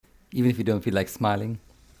Even if you don't feel like smiling,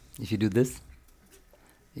 if you do this,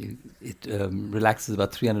 it relaxes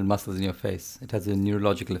about 300 muscles in your face. It has a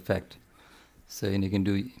neurological effect. So you can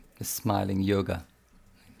do a smiling yoga.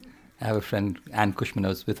 I have a friend, Anne Cushman, I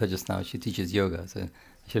was with her just now. She teaches yoga, so I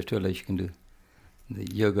should have told her she can do the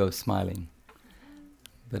yoga of smiling.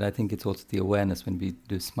 But I think it's also the awareness when we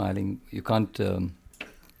do smiling. You can't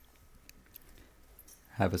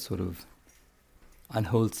have a sort of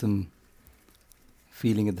unwholesome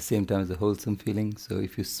feeling at the same time as a wholesome feeling. So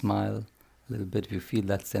if you smile a little bit, if you feel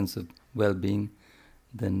that sense of well-being,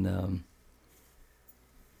 then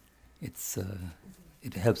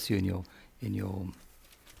it helps you in your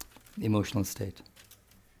emotional state.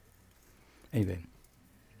 Anyway,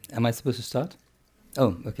 am I supposed to start?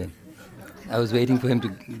 Oh, okay. I was waiting for him to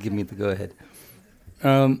give me the go-ahead.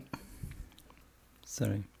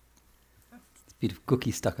 Sorry. It's a bit of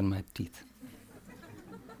cookie stuck on my teeth.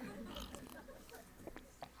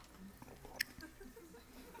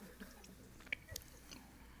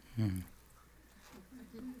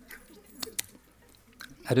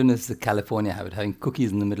 I don't know if it's a California habit, having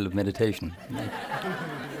cookies in the middle of meditation.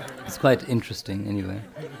 It's quite interesting, anyway.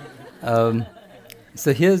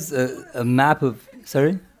 So here's a map of...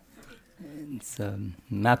 Sorry? It's a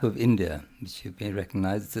map of India, which you may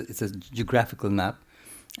recognize. It's a geographical map.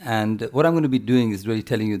 And what I'm going to be doing is really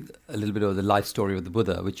telling you a little bit of the life story of the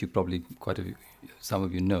Buddha, which you probably, some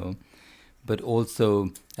of you know, but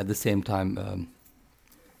also at the same time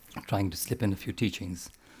trying to slip in a few teachings.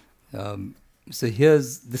 So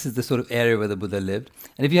this is the sort of area where the Buddha lived.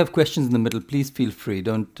 And if you have questions in the middle, please feel free.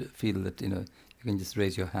 Don't feel that, you can just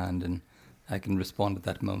raise your hand and I can respond at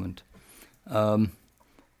that moment.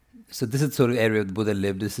 So this is the sort of area the Buddha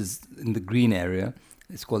lived. This is in the green area.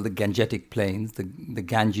 It's called the Gangetic Plains. The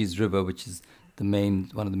Ganges River, which is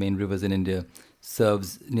one of the main rivers in India,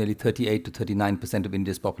 serves nearly 38 to 39% of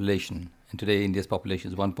India's population. And today India's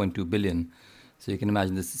population is 1.2 billion. So you can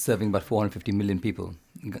imagine this is serving about 450 million people,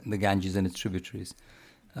 the Ganges and its tributaries.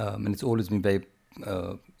 And it's always been very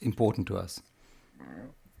important to us.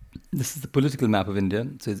 This is the political map of India.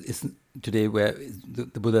 So it's today where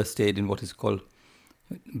the Buddha stayed in what is called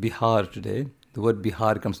Bihar today. The word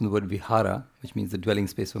Bihar comes from the word Vihara, which means the dwelling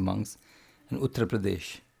space for monks, and Uttar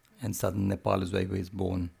Pradesh and southern Nepal is where he was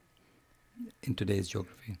born in today's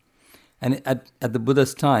geography. And at the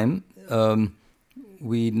Buddha's time,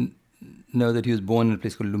 we know that he was born in a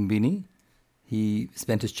place called Lumbini. He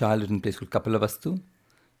spent his childhood in a place called Kapilavastu,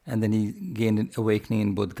 and then he gained an awakening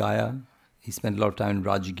in Bodh Gaya. He spent a lot of time in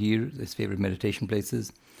Rajgir, his favorite meditation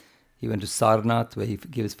places. He went to Sarnath, where he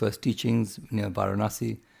gave his first teachings near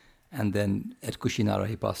Varanasi, and then at Kushinara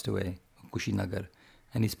he passed away, Kushinagar.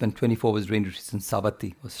 And he spent 24 of his rain retreats in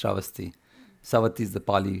Savatthi or Shravasti. Savatthi is the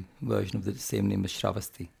Pali version of the same name as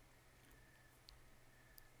Shravasti.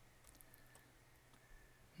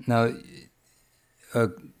 Now,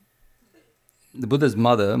 the Buddha's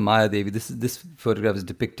mother, Maya Devi, this photograph is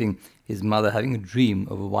depicting his mother having a dream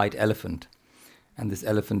of a white elephant. And this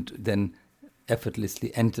elephant then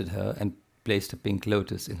effortlessly entered her and placed a pink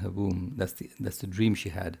lotus in her womb. That's the dream she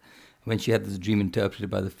had. When she had this dream interpreted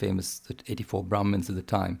by the famous 84 Brahmins at the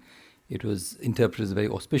time, it was interpreted as a very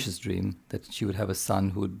auspicious dream that she would have a son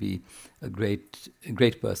who would be a great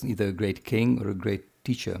person, either a great king or a great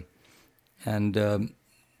teacher. And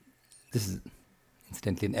this is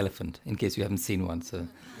incidentally an elephant, in case you haven't seen one. So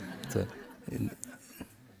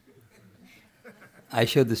I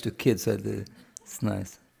showed this to kids, so it's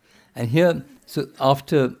nice. And here, so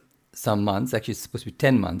after some months, actually it's supposed to be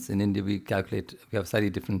 10 months. In India we have a slightly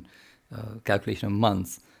different calculation of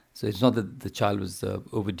months. So it's not that the child was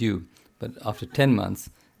overdue, but after 10 months,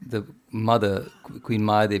 the mother, Queen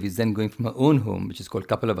Maya Devi, is then going from her own home, which is called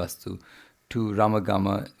Kapilavastu, to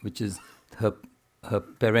Ramagama, which is her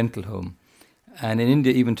parental home. And in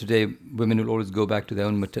India, even today, women will always go back to their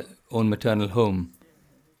own maternal home.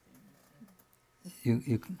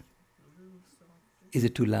 Is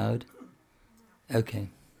it too loud? Okay.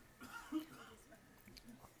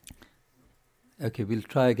 Okay, we'll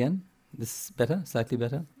try again. This is better, slightly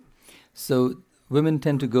better. So women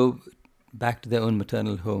tend to go back to their own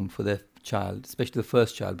maternal home for their child, especially the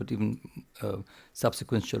first child, but even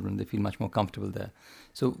subsequent children, they feel much more comfortable there.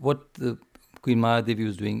 So what the Queen Maya Devi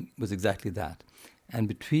was doing was exactly that. And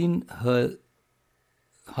between her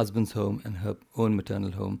husband's home and her own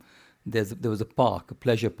maternal home, there was a park, a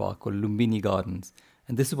pleasure park called Lumbini Gardens.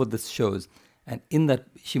 And this is what this shows. And in that,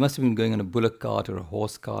 she must have been going on a bullock cart or a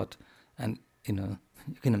horse cart. And, you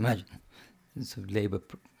can imagine, so labor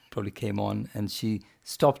probably came on. And she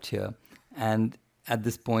stopped here. And at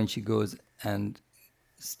this point, she goes and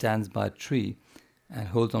stands by a tree and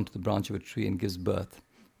holds onto the branch of a tree and gives birth.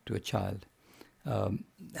 to a child.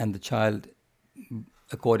 And the child,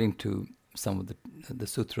 according to some of the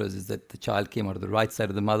sutras, is that the child came out of the right side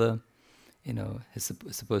of the mother. Is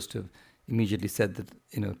supposed to have immediately said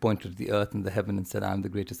that, pointed to the earth and the heaven and said, "I'm the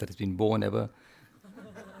greatest that has been born ever."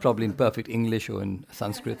 Probably in perfect English or in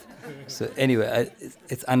Sanskrit. So anyway,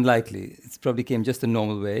 it's unlikely. It probably came just a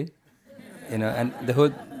normal way, and the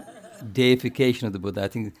whole deification of the Buddha, I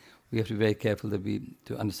think we have to be very careful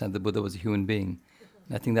to understand the Buddha was a human being.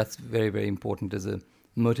 And I think that's very, very important as a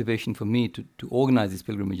motivation for me to organize these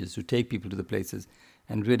pilgrimages, to take people to the places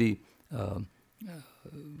and really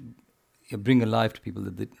bring alive to people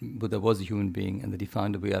that the Buddha was a human being and that he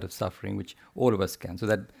found a way out of suffering, which all of us can.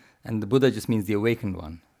 And the Buddha just means the awakened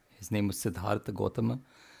one. His name was Siddhartha Gautama,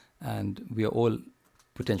 and we are all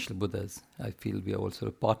potential Buddhas. I feel we are all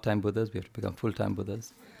sort of part-time Buddhas. We have to become full-time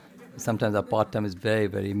Buddhas. Sometimes our part-time is very,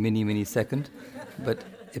 very mini second, but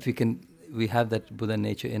if we have that Buddha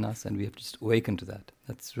nature in us, and we have to just awaken to that.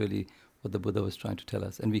 That's really what the Buddha was trying to tell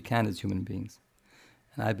us, and we can as human beings.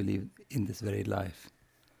 And I believe in this very life.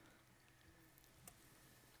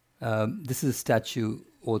 This is a statue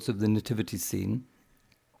also of the nativity scene.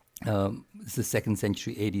 This is a 2nd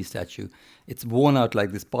century AD statue. It's worn out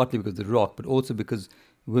like this partly because of the rock, but also because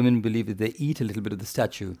women believe that they eat a little bit of the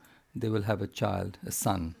statue, they will have a child, a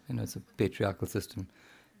son. It's a patriarchal system.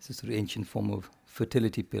 It's a sort of ancient form of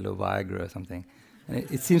fertility pill or Viagra or something. And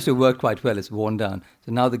it seems to work quite well. It's worn down.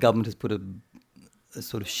 So now the government has put a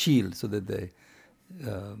sort of shield so that it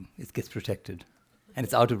gets protected. And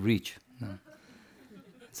it's out of reach. No.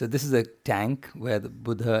 So this is a tank where the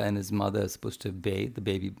Buddha and his mother are supposed to bathe, the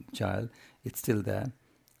baby child. It's still there.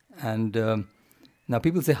 And now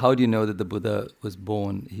people say, how do you know that the Buddha was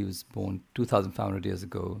born? He was born 2,500 years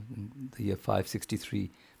ago, in the year 563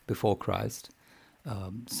 before Christ.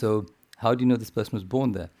 So how do you know this person was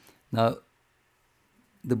born there? Now,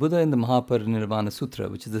 the Buddha in the Mahaparinirvana Sutra,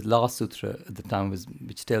 which is the last sutra at the time,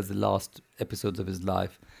 which tells the last episodes of his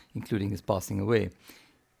life, including his passing away,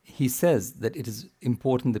 he says that it is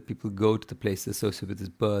important that people go to the places associated with his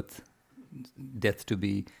birth, death to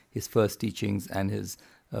be, his first teachings, and his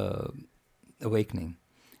awakening.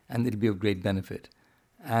 And it'll be of great benefit.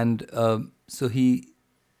 And so he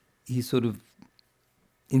sort of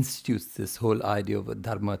institutes this whole idea of a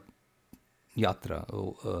dharma yatra,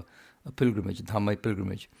 or a pilgrimage, a dhamma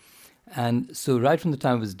pilgrimage. And so right from the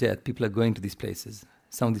time of his death, people are going to these places.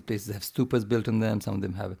 Some of these places have stupas built on them, some of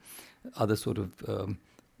them have other sort of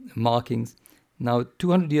markings. Now,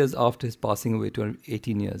 200 years after his passing away,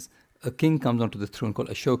 218 years, a king comes onto the throne called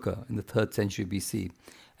Ashoka in the 3rd century BC,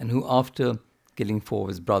 and who, after killing 4 of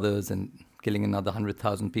his brothers and killing another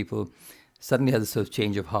 100,000 people, suddenly has a sort of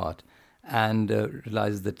change of heart and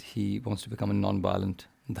realizes that he wants to become a non-violent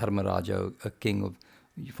Dharma Raja, a king of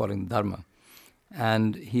following the Dharma.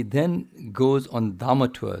 And he then goes on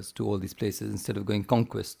Dhamma tours to all these places instead of going on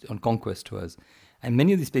conquest tours. And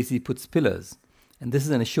many of these places he puts pillars. And this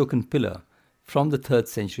is an Ashokan pillar from the 3rd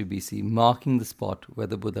century BC, marking the spot where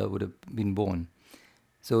the Buddha would have been born.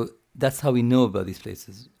 So that's how we know about these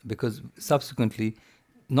places, because subsequently,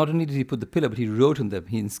 not only did he put the pillar, but he wrote on them,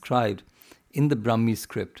 he inscribed in the Brahmi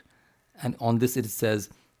script. And on this it says,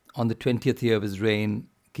 on the 20th year of his reign,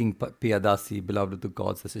 King Piyadasi, beloved of the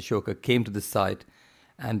gods, that's Ashoka, came to this site.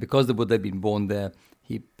 And because the Buddha had been born there,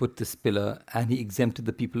 he put this pillar and he exempted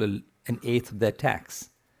the people an 1/8 of their tax.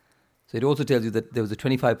 So it also tells you that there was a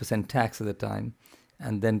 25% tax at the time,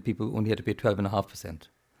 and then people only had to pay 12.5%.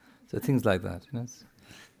 So things like that,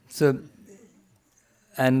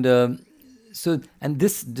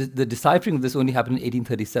 the deciphering of this only happened in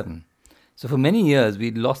 1837. So for many years,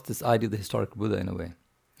 we lost this idea of the historical Buddha in a way,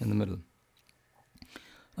 in the middle.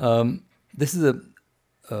 This is a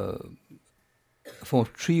form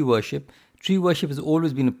of tree worship. Tree worship has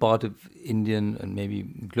always been a part of Indian and maybe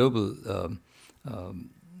global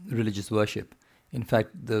religious worship. In fact,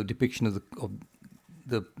 the depiction of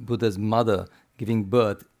the Buddha's mother giving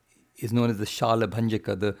birth is known as the Shala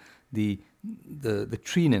Bhanjaka, the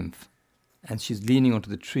tree nymph, and she's leaning onto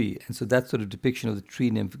the tree. And so that sort of depiction of the tree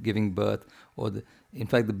nymph giving birth, in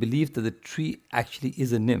fact, the belief that the tree actually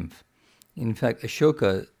is a nymph. In fact,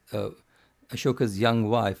 Ashoka's young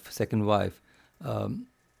wife, second wife,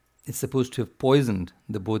 is supposed to have poisoned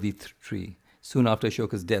the Bodhi tree soon after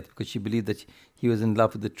Ashoka's death, because she believed that he was in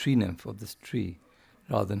love with the tree nymph of this tree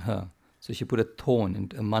rather than her. So she put a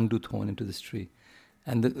mandu thorn into this tree.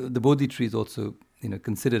 And the Bodhi tree is also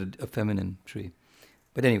considered a feminine tree.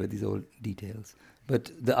 But anyway, these are all details.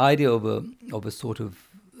 But the idea of a sort of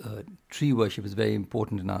tree worship is very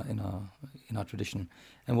important in our tradition.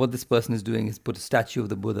 And what this person is doing is put a statue of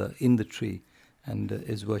the Buddha in the tree and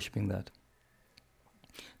is worshipping that.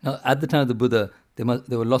 Now, at the time of the Buddha, there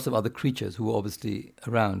were lots of other creatures who were obviously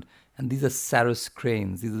around. And these are Saros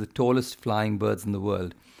cranes. These are the tallest flying birds in the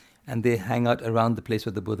world. And they hang out around the place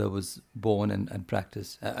where the Buddha was born and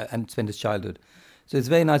practiced and spent his childhood. So it's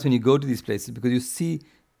very nice when you go to these places because you see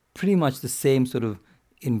pretty much the same sort of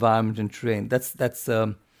environment and terrain. That's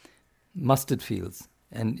mustard fields.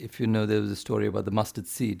 And if you know, there was a story about the mustard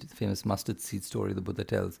seed, the famous mustard seed story the Buddha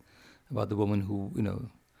tells about the woman who,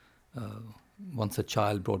 wants a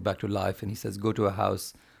child brought back to life, and he says, go to a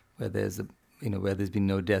house where there's been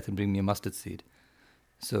no death and bring me a mustard seed.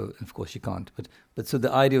 So, of course, she can't. But so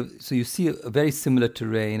the idea, so you see a very similar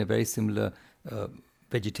terrain, a very similar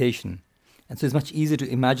vegetation. And so it's much easier to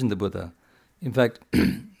imagine the Buddha. In fact,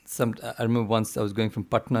 I remember once I was going from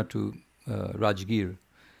Patna to Rajgir,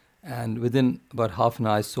 and within about half an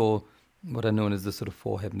hour I saw what are known as the sort of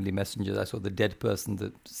four heavenly messengers. I saw the dead person,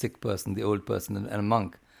 the sick person, the old person, and a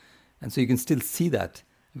monk. And so you can still see that,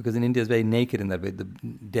 because in India it's very naked in that way. The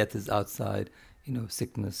death is outside,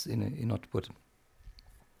 sickness, you're not put,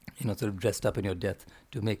 sort of dressed up in your death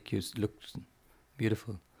to make you look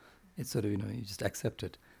beautiful. It's sort of, you just accept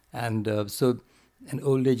it. And and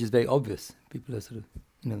old age is very obvious. People are sort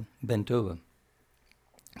of, bent over.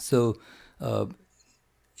 So,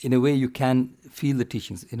 in a way, you can feel the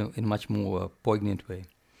teachings, in a much more poignant way.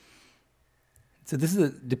 So this is a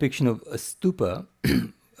depiction of a stupa,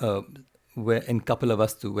 where in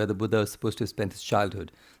Kapilavastu, where the Buddha was supposed to have spent his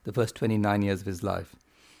childhood, the first 29 years of his life.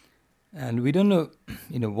 And we don't know,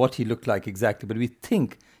 what he looked like exactly, but we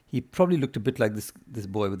think he probably looked a bit like this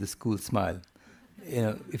boy with this cool smile.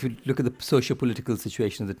 If you look at the socio-political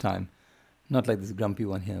situation at the time, not like this grumpy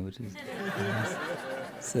one here, which is nice.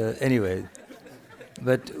 So anyway,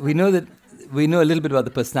 but we know a little bit about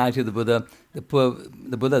the personality of the Buddha.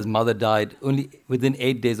 The Buddha's mother died only within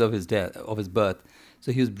 8 days of his birth.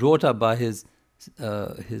 So he was brought up by his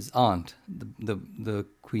aunt, the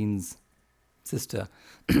queen's sister.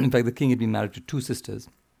 In fact, the king had been married to 2 sisters.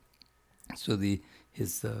 So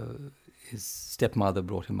his stepmother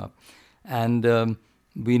brought him up. And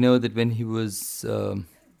we know that when he was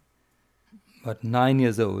about 9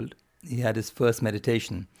 years old, he had his first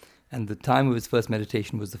meditation. And the time of his first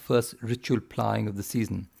meditation was the first ritual ploughing of the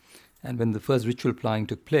season. And when the first ritual ploughing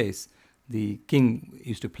took place, the king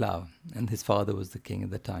used to plough, and his father was the king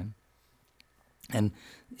at that time. And,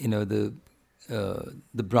 the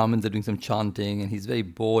Brahmins are doing some chanting, and he's very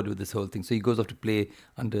bored with this whole thing. So he goes off to play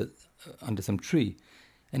under some tree.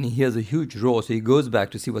 And he hears a huge roar, so he goes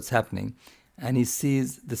back to see what's happening. And he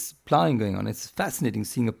sees this ploughing going on. It's fascinating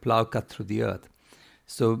seeing a plough cut through the earth.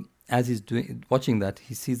 So as he's watching that,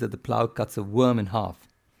 he sees that the plough cuts a worm in half.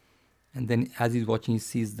 And then as he's watching, he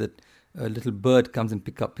sees that a little bird comes and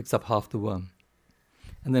picks up half the worm.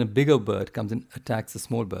 And then a bigger bird comes and attacks the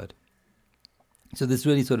small bird. So this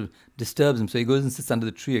really sort of disturbs him. So he goes and sits under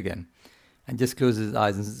the tree again and just closes his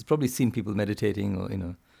eyes. And he's probably seen people meditating, or,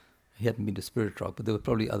 he hadn't been to Spirit Rock, but there were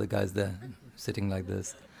probably other guys there sitting like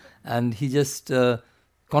this. And he just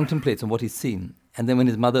contemplates on what he's seen. And then when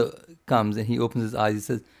his mother comes and he opens his eyes, he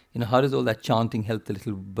says, how does all that chanting help the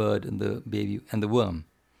little bird and the baby and the worm?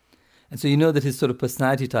 And so you know that his sort of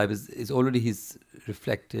personality type is already, he's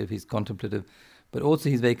reflective, he's contemplative, but also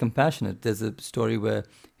he's very compassionate. There's a story where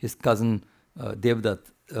his cousin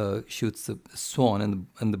Devdutt shoots a swan,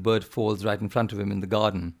 and the bird falls right in front of him in the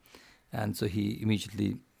garden. And so he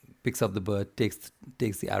immediately picks up the bird, takes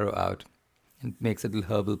the arrow out, and makes a little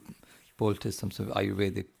herbal poultice, some sort of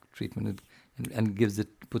Ayurvedic treatment, and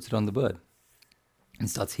puts it on the bird, and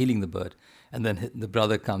starts healing the bird. And then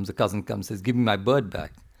the cousin comes, says, "Give me my bird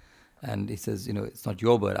back." And he says, "It's not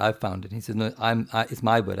your bird, I found it." And he says, "No, it's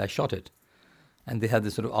my bird, I shot it." And they have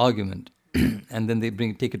this sort of argument. And then they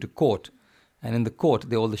take it to court. And in the court,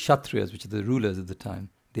 they're all the Kshatriyas, which are the rulers at the time.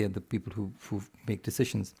 They are the people who make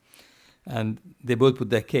decisions. And they both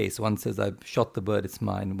put their case. One says, "I've shot the bird, it's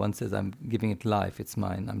mine." One says, "I'm giving it life, it's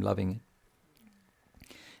mine, I'm loving it."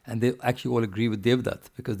 And they actually all agree with Devdutt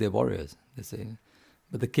because they're warriors, they say.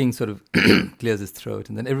 But the king sort of clears his throat,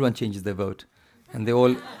 and then everyone changes their vote. And they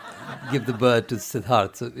all give the bird to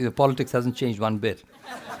Siddharth. So politics hasn't changed one bit.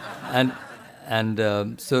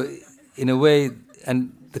 And so in a way,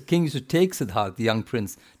 and the king used to take Siddharth, the young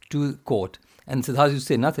prince, to court. And Siddharth used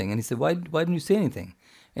to say nothing. And he said, why didn't you say anything?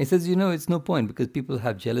 And he says, it's no point, because people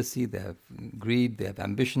have jealousy, they have greed, they have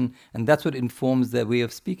ambition, and that's what informs their way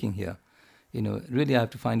of speaking here. Really I have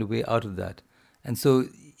to find a way out of that. And so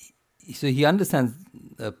he understands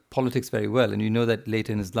politics very well, and you know that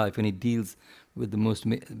later in his life when he deals with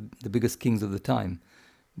the biggest kings of the time.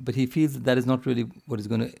 But he feels that is not really what is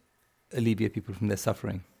going to alleviate people from their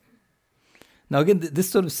suffering. Now again, this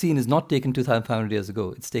sort of scene is not taken 2,500 years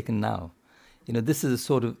ago. It's taken now. This is a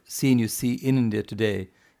sort of scene you see in India today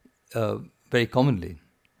very commonly.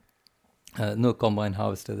 No combine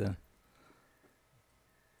harvester there.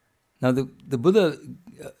 Now the Buddha,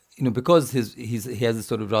 because he has a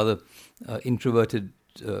sort of rather introverted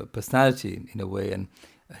personality in a way, and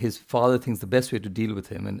his father thinks the best way to deal with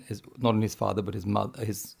him, and not only his father but his mother,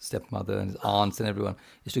 his stepmother, and his aunts and everyone,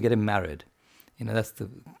 is to get him married. That's the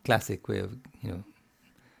classic way of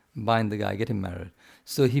bind the guy, get him married.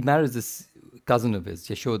 So he marries this cousin of his,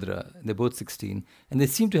 Yashodhara. They're both 16, and they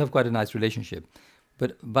seem to have quite a nice relationship.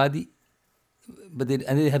 But they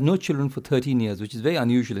have no children for 13 years, which is very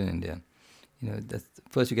unusual in India. That's,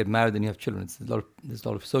 first you get married, then you have children. There's a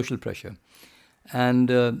lot of social pressure.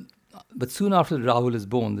 And but soon after Rahul is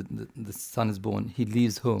born, the son is born, he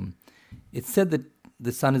leaves home. It's said that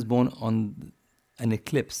the son is born on an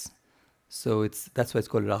eclipse. So that's why it's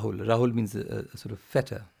called Rahul. Rahul means a sort of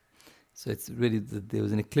fetter. So it's really, there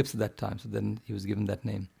was an eclipse at that time, so then he was given that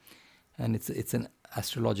name. And it's an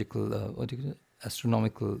astrological,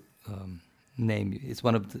 astronomical name. It's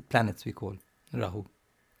one of the planets we call Rahu.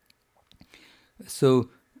 So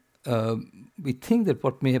we think that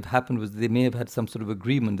what may have happened was they may have had some sort of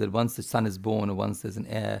agreement that once the son is born or once there's an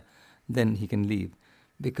heir, then he can leave.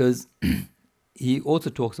 Because he also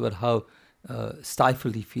talks about how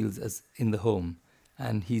stifled he feels as in the home.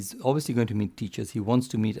 And he's obviously going to meet teachers. He wants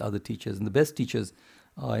to meet other teachers. And the best teachers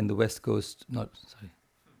are in the West Coast,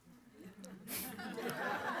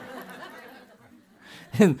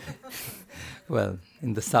 well,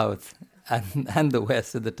 in the South and the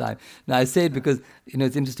West at the time. Now I say it because,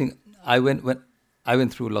 it's interesting. I went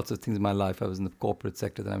through lots of things in my life. I was in the corporate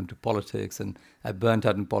sector, then I went to politics, and I burnt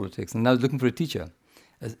out in politics. And I was looking for a teacher.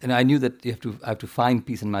 And I knew that I have to find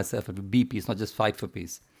peace in myself, I have to be peace, not just fight for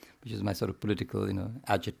peace, which is my sort of political,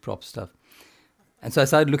 agit-prop stuff. And so I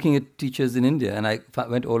started looking at teachers in India, and I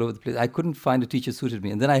went all over the place. I couldn't find a teacher suited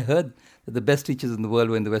me. And then I heard that the best teachers in the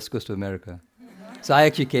world were in the West Coast of America. So I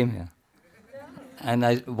actually came here. And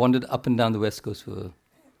I wandered up and down the West Coast for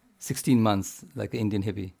 16 months, like an Indian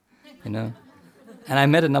hippie, And I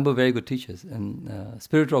met a number of very good teachers. And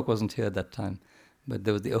Spirit Rock wasn't here at that time, but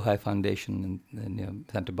there was the Ojai Foundation in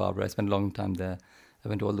Santa Barbara. I spent a long time there. I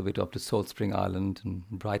went all the way up to Salt Spring Island and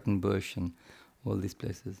Brighton Bush and all these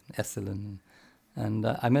places, Esselen. And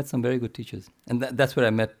I met some very good teachers. And that's where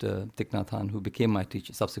I met Thich Nhat Hanh, who became my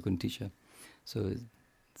subsequent teacher. So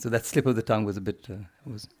that slip of the tongue was a bit...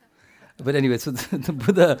 But anyway, so the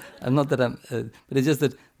Buddha, but it's just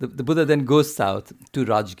that the Buddha then goes south to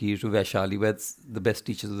Rajgir, to Vaishali, where the best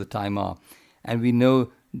teachers of the time are. And we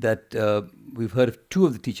know that we've heard of two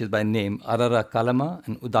of the teachers by name, Arara Kalama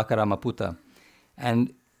and Udakara Maputa.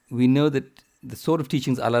 And we know that the sort of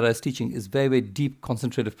teachings Alara is teaching is very, very deep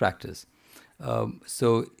concentrative practice.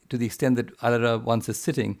 So to the extent that Alara once is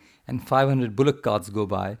sitting and 500 bullock carts go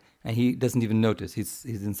by and he doesn't even notice. He's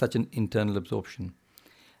in such an internal absorption.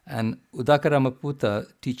 And Udakara Maputa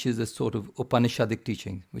teaches a sort of Upanishadic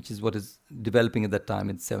teaching, which is what is developing at that time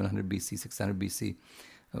in 700 BC, 600 BC.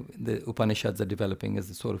 The Upanishads are developing as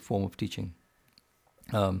a sort of form of teaching.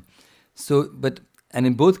 And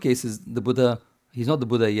in both cases, the Buddha, he's not the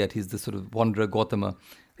Buddha yet, he's the sort of wanderer Gautama.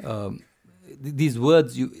 These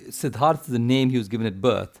words, Siddhartha is the name he was given at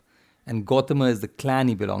birth, and Gautama is the clan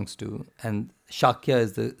he belongs to, and Shakya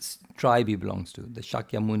is the tribe he belongs to, the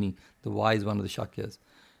Shakya Muni, the wise one of the Shakyas.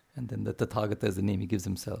 And then the Tathagata is the name he gives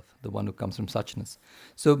himself, the one who comes from suchness.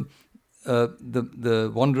 So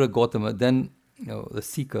the wanderer Gautama, then the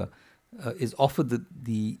seeker, is offered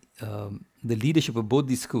the leadership of both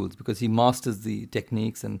these schools because he masters the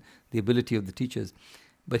techniques and the ability of the teachers.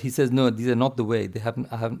 But he says, no, these are not the way. This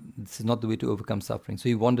is not the way to overcome suffering. So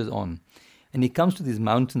he wanders on. And he comes to these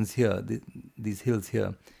mountains here, these hills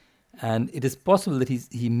here. And it is possible that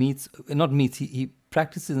he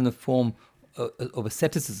practices in a form of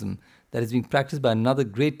asceticism that is being practiced by another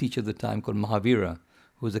great teacher of the time called Mahavira,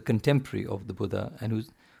 who is a contemporary of the Buddha and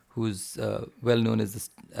who's well known as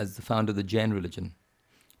the founder of the Jain religion.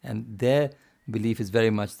 And their belief is very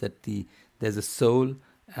much that there's a soul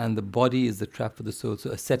and the body is the trap for the soul. So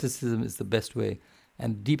asceticism is the best way,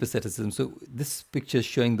 and deep asceticism. So this picture is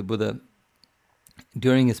showing the Buddha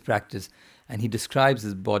during his practice, and he describes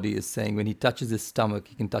his body as saying when he touches his stomach,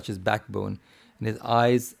 he can touch his backbone, and his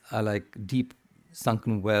eyes are like deep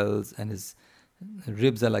sunken wells, and his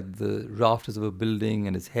ribs are like the rafters of a building,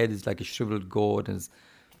 and his head is like a shriveled gourd, and his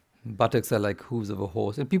buttocks are like hooves of a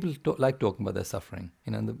horse. And people like talking about their suffering.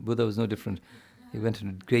 And the Buddha was no different. He went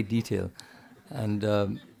into great detail. And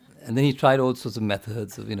then he tried all sorts of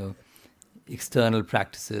methods of, external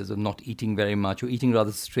practices of not eating very much or eating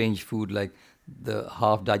rather strange food like the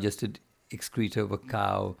half-digested excreta of a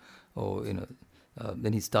cow, or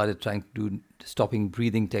then he started trying to do stopping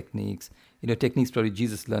breathing techniques. Techniques probably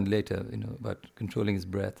Jesus learned later. About controlling his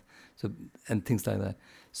breath, and things like that.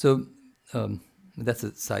 So that's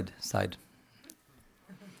a side.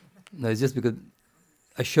 No, it's just because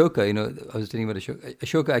Ashoka, I was telling you about Ashoka.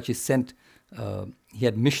 Ashoka actually sent, he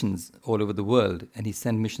had missions all over the world, and he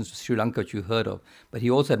sent missions to Sri Lanka, which you heard of. But he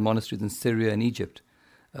also had monasteries in Syria and Egypt,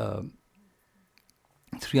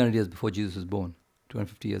 300 years before Jesus was born,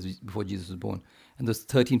 250 years before Jesus was born. And those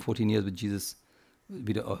 13, 14 years with Jesus, I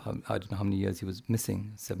don't know how many years he was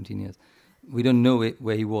missing, 17 years. We don't know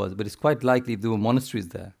where he was, but it's quite likely if there were monasteries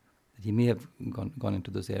there, that he may have gone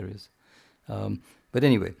into those areas. But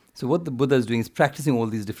anyway, so what the Buddha is doing is practicing all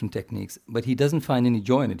these different techniques, but he doesn't find any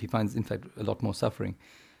joy in it. He finds, in fact, a lot more suffering.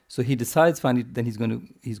 So he decides finally then he's going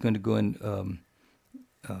to go and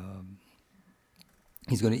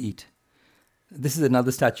he's going to eat. This is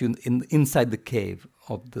another statue inside the cave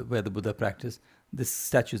of where the Buddha practiced. This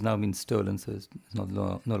statue has now been stolen, so it's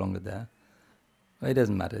no longer there. Well, it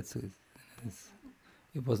doesn't matter.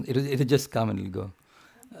 It wasn't. It had just come and it'll go.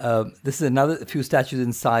 This is a few statues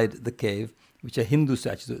inside the cave, which are Hindu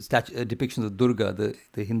statues, depictions of Durga,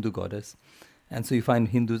 the Hindu goddess. And so you find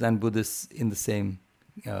Hindus and Buddhists in the same,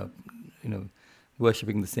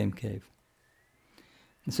 worshipping the same cave.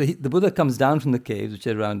 And so the Buddha comes down from the caves, which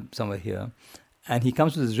are around somewhere here, and he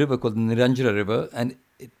comes to this river called the Niranjara River, and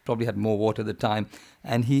it probably had more water at the time.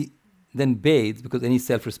 And he then bathes, because any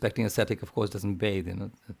self-respecting ascetic, of course, doesn't bathe.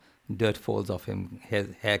 Dirt falls off him,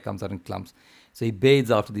 hair comes out in clumps. So he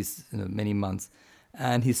bathes after these many months.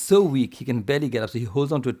 And he's so weak, he can barely get up. So he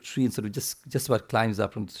holds onto a tree and sort of just about climbs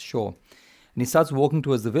up from the shore. And he starts walking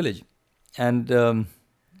towards the village. And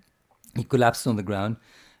he collapses on the ground.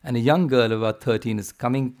 And a young girl, about 13, is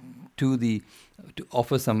coming to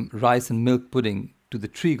offer some rice and milk pudding to the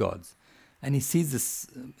tree gods. And she sees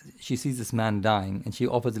this man dying, and she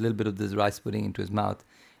offers a little bit of this rice pudding into his mouth.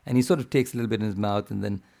 And he sort of takes a little bit in his mouth and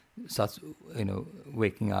then starts,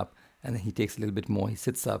 waking up. And then he takes a little bit more. He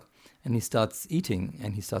sits up and he starts eating,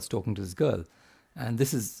 and he starts talking to this girl. And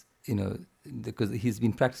this is, because he's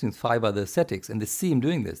been practicing with 5 other ascetics, and they see him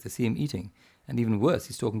doing this. They see him eating. And even worse,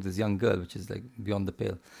 he's talking to this young girl, which is like beyond the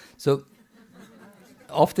pale. So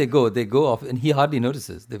off they go off, and he hardly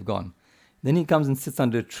notices they've gone. Then he comes and sits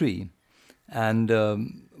under a tree, and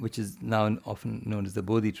which is now often known as the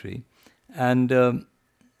Bodhi tree, and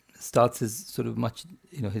starts his sort of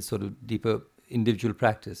his sort of deeper individual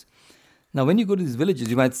practice. Now, when you go to these villages,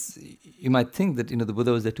 you might think that the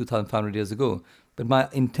Buddha was there 2,500 years ago, but my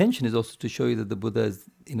intention is also to show you that the Buddha is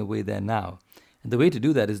in a way there now. And the way to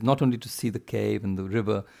do that is not only to see the cave and the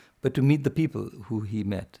river, but to meet the people who he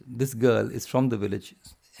met. This girl is from the village,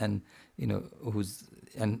 and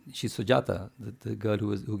she's Sujata, the girl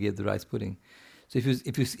who gave the rice pudding. So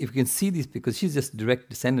if you can see these, because she's just direct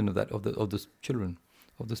descendant of those children,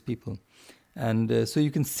 of those people, and so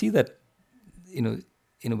you can see that in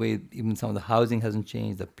a way, even some of the housing hasn't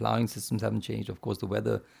changed, the plowing systems haven't changed. Of course, the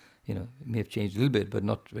weather may have changed a little bit, but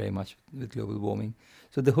not very much with global warming.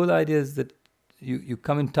 So the whole idea is that you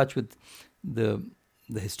come in touch with the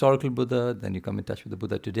historical Buddha, then you come in touch with the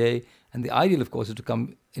Buddha today, and the ideal, of course, is to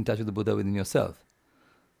come in touch with the Buddha within yourself.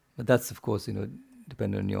 But that's, of course,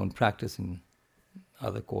 dependent on your own practice and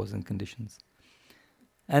other causes and conditions.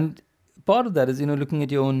 And part of that is, looking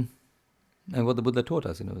at your own, and what the Buddha taught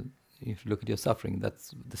us, if you look at your suffering,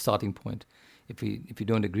 that's the starting point. If you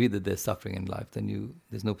don't agree that there's suffering in life, then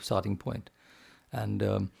there's no starting point. And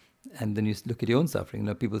then you look at your own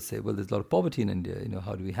suffering. People say, well, there's a lot of poverty in India.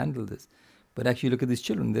 How do we handle this? But actually, you look at these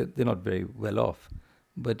children; they're not very well off.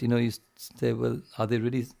 But you say, well, are they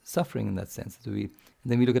really suffering in that sense? And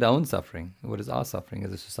then we look at our own suffering. What is our suffering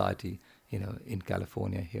as a society? In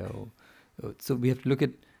California here. So we have to look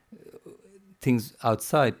at things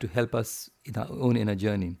outside to help us in our own inner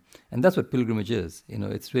journey. And that's what pilgrimage is.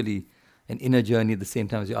 It's really an inner journey at the same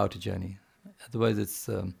time as your outer journey. Otherwise, it's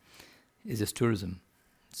just tourism.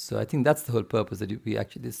 So I think that's the whole purpose,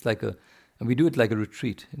 that and we do it like a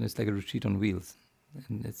retreat. It's like a retreat on wheels.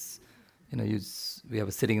 And it's, we have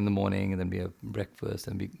a sitting in the morning, and then we have breakfast,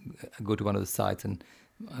 and we go to one of the sites, and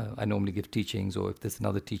I normally give teachings, or if there's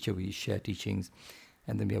another teacher, we share teachings.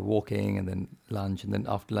 And then we have walking, and then lunch, and then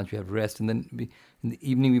after lunch we have rest, and then in the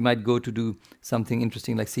evening we might go to do something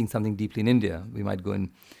interesting, like seeing something deeply in India. We might go and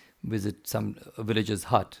visit a villager's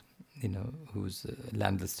hut, who's a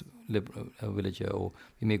landless villager, or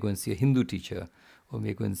we may go and see a Hindu teacher, or we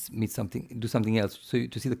may go and do something else, so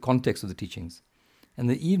to see the context of the teachings. And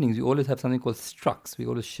in the evenings we always have something called strucks. We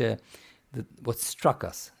always share what struck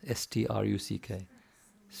us, STRUCK,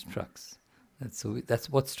 strucks. That's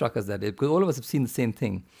what struck us that day, because all of us have seen the same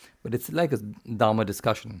thing, but it's like a Dharma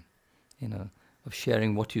discussion, of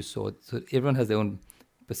sharing what you saw. So everyone has their own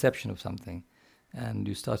perception of something, and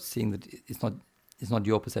you start seeing that it's not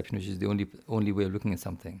your perception which is the only way of looking at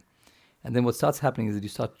something. And then what starts happening is that you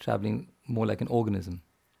start traveling more like an organism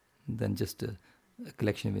than just a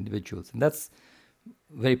collection of individuals. And that's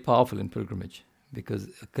very powerful in pilgrimage, because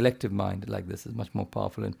a collective mind like this is much more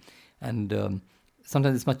powerful. And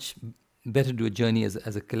sometimes it's much better to do a journey as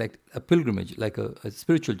a pilgrimage, like a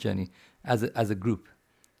spiritual journey, as a group,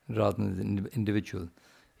 rather than as an individual.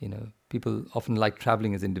 People often like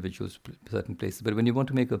traveling as individuals to certain places, but when you want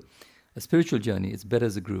to make a spiritual journey, it's better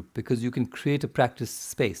as a group, because you can create a practice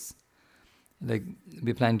space. Like,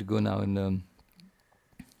 we're planning to go now in,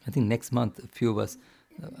 I think next month, a few of us,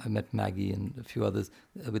 I met Maggie and a few others,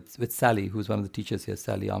 with Sally, who's one of the teachers here,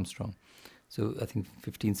 Sally Armstrong. So I think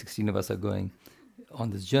 15, 16 of us are going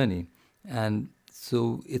on this journey. And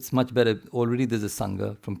so it's much better. Already there's a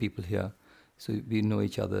Sangha from people here, so we know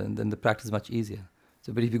each other, and then the practice is much easier.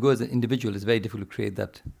 So, but if you go as an individual, it's very difficult to create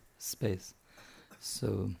that space.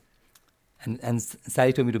 So, and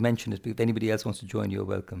Sally told me to mention it, but if anybody else wants to join, you're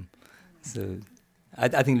welcome. So, I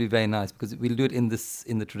think it'll be very nice, because we'll do it in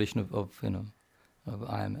the tradition of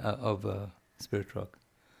Spirit Rock.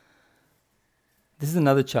 This is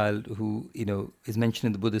another child who is mentioned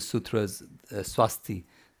in the Buddhist sutras, Swasti,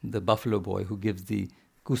 the buffalo boy who gives the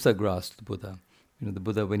kusa grass to the Buddha. The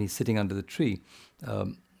Buddha, when he's sitting under the tree,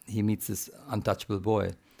 he meets this untouchable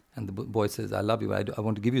boy, and the boy says, "I love you. I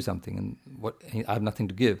want to give you something." And I have nothing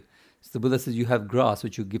to give. So the Buddha says, "You have grass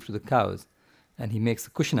which you give to the cows," and he makes a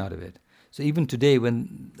cushion out of it. So even today,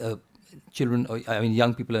 when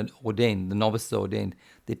young people are ordained, the novices are ordained,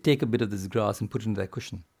 they take a bit of this grass and put it into their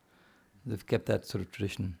cushion. They've kept that sort of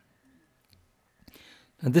tradition.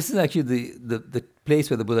 And this is actually the place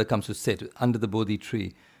where the Buddha comes to sit, under the Bodhi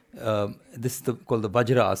tree. This is called the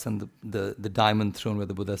Vajras, and the diamond throne where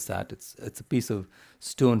the Buddha sat. It's a piece of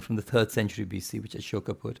stone from the 3rd century BC, which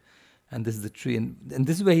Ashoka put. And this is the tree, and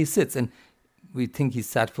this is where he sits. And we think he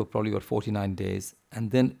sat for probably about 49 days.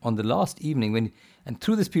 And then on the last evening, and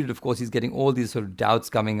through this period, of course, he's getting all these sort of doubts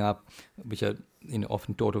coming up, which are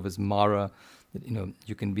often thought of as Mara. That,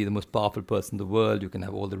 you can be the most powerful person in the world. You can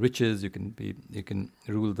have all the riches. You can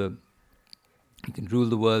rule the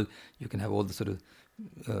world. You can have all the sort of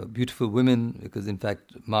beautiful women, because in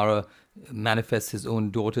fact Mara manifests his own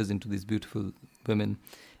daughters into these beautiful women,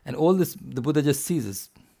 and all this the Buddha just sees as,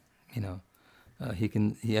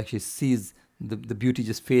 he actually sees the beauty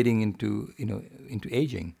just fading into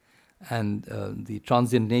aging, and the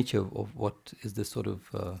transient nature of what is this sort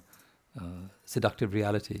of seductive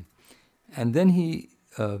reality. And then he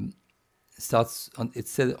starts on. It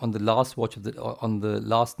said on the last watch on the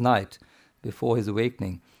last night before his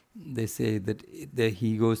awakening, they say that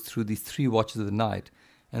he goes through these 3 watches of the night,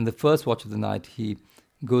 and the first watch of the night he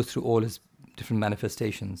goes through all his different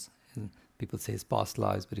manifestations. People say his past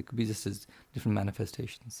lives, but it could be just his different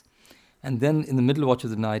manifestations. And then in the middle watch of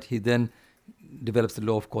the night, he then develops the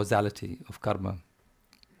law of causality, of karma,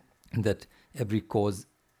 and that every cause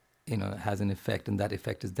has an effect, and that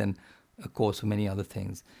effect is then a cause for many other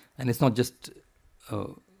things. And it's not just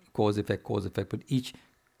cause effect, but each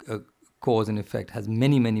cause and effect has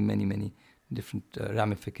many, many, many, many different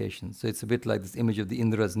ramifications. So it's a bit like this image of the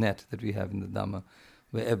Indra's net that we have in the Dhamma,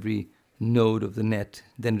 where every node of the net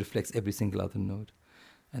then reflects every single other node.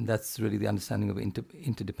 And that's really the understanding of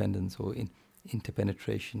interdependence, or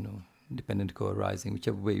interpenetration, or dependent co-arising,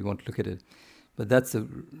 whichever way you want to look at it. But that's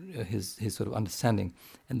his sort of understanding.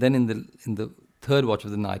 And then in the 3rd watch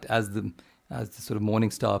of the night, as the sort of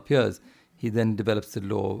morning star appears, he then develops the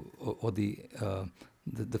law, or the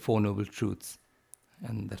 4 noble truths,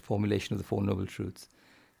 and that formulation of the 4 noble truths,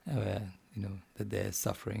 where that there's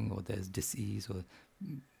suffering, or there's disease, or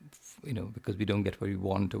because we don't get what we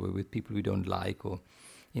want, or we're with people we don't like, or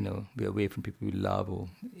we're away from people we love, or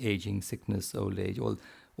aging, sickness, old age,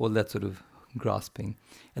 all that sort of grasping.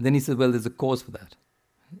 And then he says, well, there's a cause for that.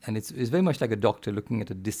 And it's very much like a doctor looking at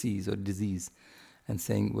a disease and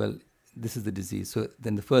saying, well, this is the disease. So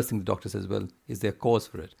then the first thing the doctor says, well, is there a cause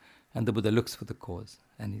for it? And the Buddha looks for the cause,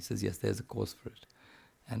 and he says, yes, there's a cause for it.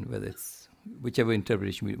 And whether it's whichever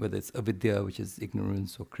interpretation, whether it's avidya, which is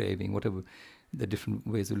ignorance, or craving, whatever, the different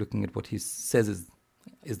ways of looking at what he says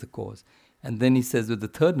is the cause. And then he says, with the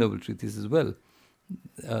 3rd noble truth, he says, well,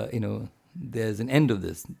 there's an end of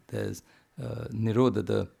this. There's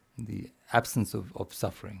nirodha, the absence of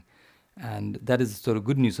suffering, and that is sort of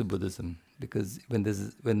good news of Buddhism, because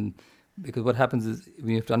because what happens is,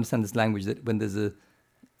 we have to understand this language, that when there's a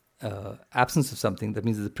absence of something, that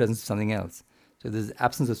means there's the presence of something else. So if there's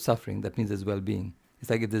absence of suffering, that means there's well-being. It's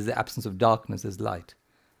like if there's the absence of darkness, there's light.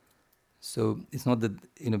 So it's not that,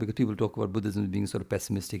 because people talk about Buddhism as being sort of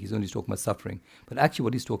pessimistic, he's only talking about suffering. But actually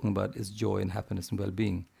what he's talking about is joy and happiness and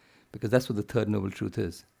well-being, because that's what the third noble truth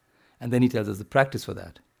is. And then he tells us the practice for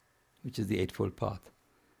that, which is the Eightfold Path,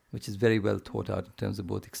 which is very well thought out in terms of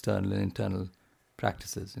both external and internal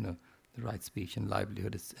practices, the right speech and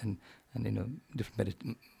livelihood and different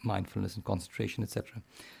mindfulness and concentration, etc.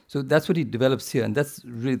 So that's what he develops here, and that's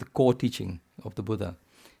really the core teaching of the Buddha.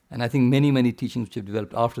 And I think many, many teachings which have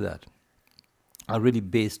developed after that are really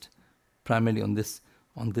based primarily on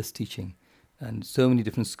this teaching. And so many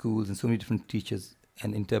different schools and so many different teachers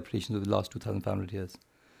and interpretations over the last 2,500 years.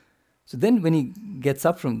 So then when he gets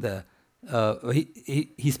up from there,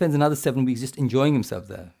 he spends another 7 weeks just enjoying himself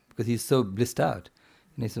there because he's so blissed out.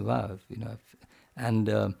 And he says, wow,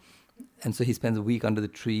 and so he spends a week under the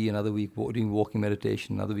tree, another week doing walking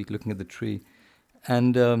meditation, another week looking at the tree.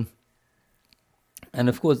 And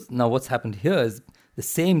of course, now what's happened here is the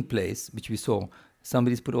same place which we saw.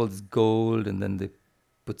 Somebody's put all this gold, and then they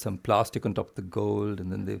put some plastic on top of the gold,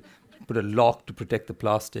 and then they put a lock to protect the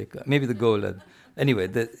plastic. Maybe the gold. Anyway,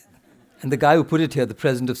 and the guy who put it here, the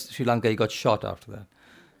president of Sri Lanka, he got shot after that.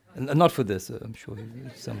 And not for this, I'm sure.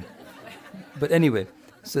 But anyway,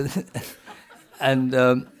 so and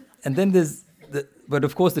then there's but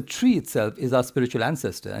of course the tree itself is our spiritual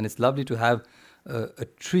ancestor, and it's lovely to have a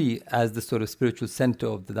tree as the sort of spiritual center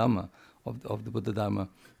of the Dhamma, of the Buddha Dharma.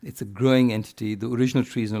 It's a growing entity. The original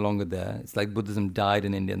tree is no longer there. It's like Buddhism died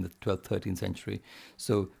in India in the 12th, 13th century.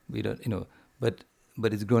 So we don't, but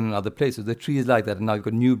it's grown in other places. The tree is like that, and now you've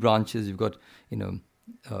got new branches. You've got,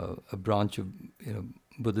 a branch of,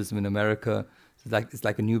 Buddhism in America. It's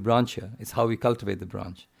like a new branch here. It's how we cultivate the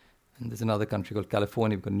branch. And there's another country called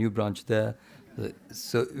California. We've got a new branch there.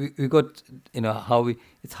 So we got,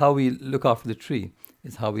 it's how we look after the tree.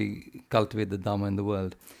 It's how we cultivate the Dhamma in the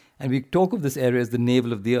world. And we talk of this area as the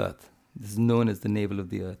navel of the earth. This is known as the navel of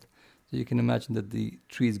the earth. So you can imagine that the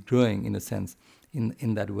tree is growing, in a sense,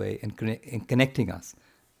 in that way, and connecting us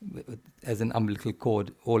as an umbilical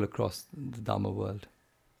cord all across the Dhamma world.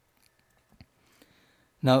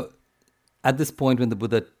 Now, at this point when the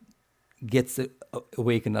Buddha gets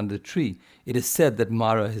awakened under the tree, it is said that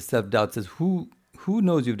Mara, his self-doubt, says, who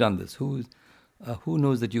knows you've done this? Who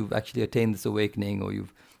knows that you've actually attained this awakening, or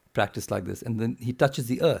you've practiced like this? And then he touches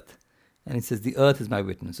the earth, and he says, the earth is my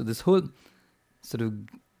witness. So this whole sort of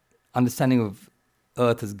understanding of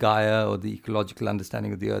earth as Gaia, or the ecological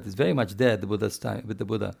understanding of the earth, is very much there at the Buddha's time, with the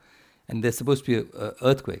Buddha. And there's supposed to be an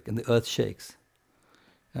earthquake, and the earth shakes.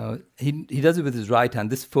 Now, he does it with his right hand.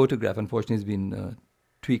 This photograph, unfortunately, has been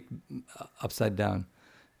tweaked upside down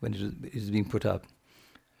when it is being put up.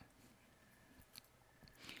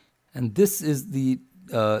 And this is the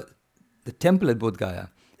temple at Bodh Gaya.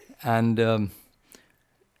 And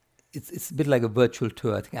it's a bit like a virtual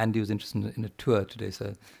tour. I think Andy was interested in a tour today,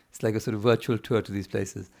 so it's like a sort of virtual tour to these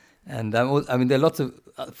places. And there are lots of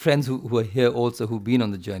friends who are here also who've been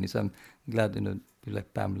on the journey. So I'm glad, people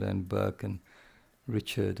like Pamela and Burke and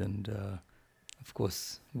Richard and, of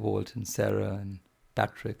course, Walt and Sarah and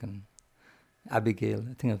Patrick and Abigail.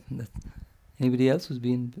 I think anybody else who's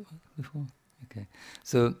been before? Okay.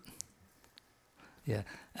 So, yeah.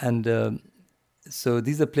 And so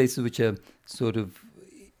these are places which are sort of,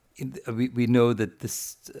 we know that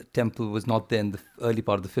this temple was not there in the early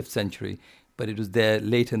part of the 5th century, but it was there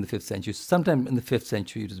later in the 5th century. So sometime in the 5th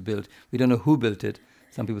century it was built. We don't know who built it.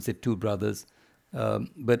 Some people say 2 brothers.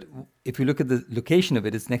 But if you look at the location of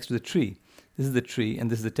it, it's next to the tree. This is the tree,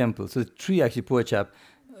 and this is the temple. So the tree, actually, poor chap,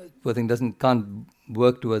 poor thing, can't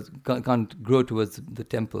grow towards the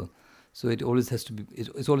temple. So it always has to be.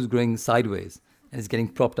 It's always growing sideways, and it's getting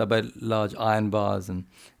propped up by large iron bars, and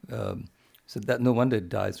so that no wonder it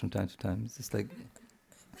dies from time to time. It's just like.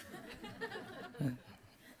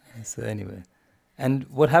 So anyway, and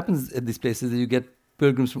what happens at these places is you get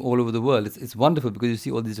pilgrims from all over the world. It's wonderful because you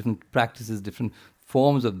see all these different practices, different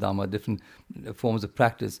forms of Dhamma, different forms of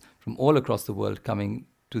practice from all across the world coming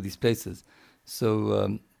to these places.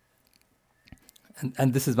 So,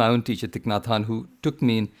 and this is my own teacher, Thich Nhat Hanh, who took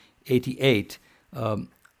me in 88.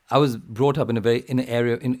 I was brought up in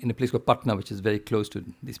a place called Patna, which is very close to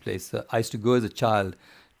this place. I used to go as a child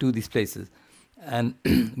to these places, and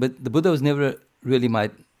but the Buddha was never really my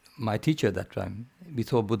teacher at that time. We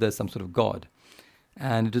saw Buddha as some sort of god.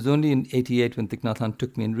 And it was only in 88 when Thich Nhat Hanh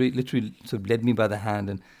took me and literally sort of led me by the hand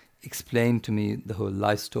and explained to me the whole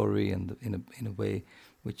life story, and in a way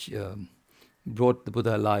which brought the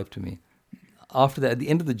Buddha alive to me. After that, at the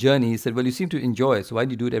end of the journey, he said, well, you seem to enjoy it, so why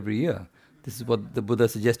do you do it every year? This is what the Buddha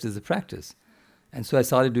suggested as a practice. And so I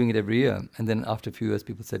started doing it every year. And then after a few years,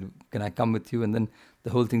 people said, can I come with you? And then the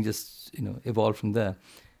whole thing just, evolved from there.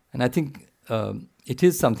 And I think it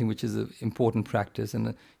is something which is an important practice.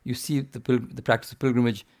 And you see the practice of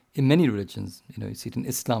pilgrimage in many religions. You see it in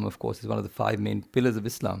Islam, of course, is one of the 5 main pillars of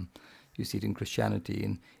Islam. You see it in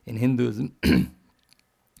Christianity, in Hinduism.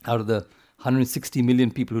 Out of the 160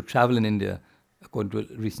 million people who travel in India, according to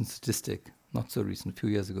a recent statistic, not so recent, a few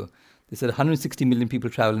years ago, they said 160 million people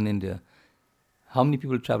travel in India. How many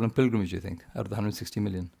people travel on pilgrimage, do you think, out of the 160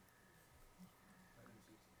 million?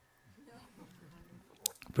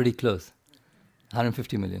 Pretty close.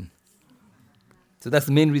 150 million. So that's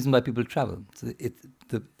the main reason why people travel. So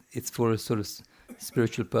it's for a sort of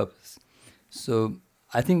spiritual purpose. So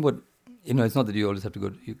I think it's not that you always have to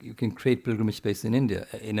go. You can create pilgrimage space in India,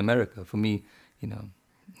 in America. For me,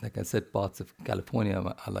 like I said, parts of California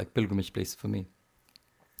are like pilgrimage places for me.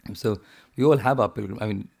 So we all have our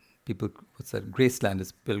pilgrimage. People, what's that? Graceland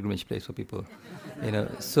is pilgrimage place for people,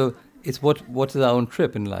 So it's what is our own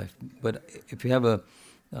trip in life. But if you have a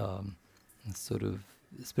sort of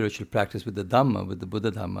spiritual practice with the Dhamma, with the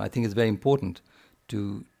Buddha Dhamma, I think it's very important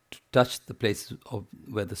to touch the place of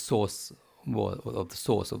where the source was, of the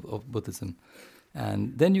source of Buddhism,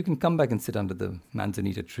 and then you can come back and sit under the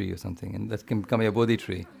manzanita tree or something, and that can become a Bodhi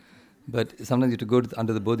tree. But sometimes you have to go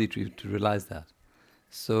under the Bodhi tree to realize that.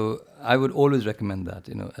 So I would always recommend that,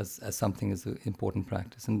 as something as an important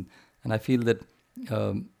practice. And I feel that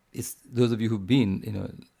it's those of you who've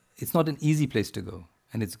been, it's not an easy place to go.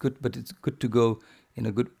 And it's good, but it's good to go in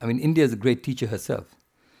a good... India is a great teacher herself.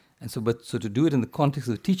 And so to do it in the context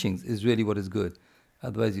of the teachings is really what is good.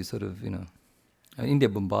 Otherwise you sort of, India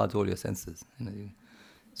bombards all your senses.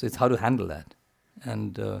 So it's how to handle that.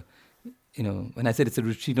 And... when I said it's a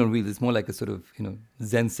retreat on wheels, it's more like a sort of,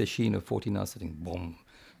 Zen sesshin of 14 hours sitting, boom.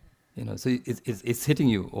 So it's hitting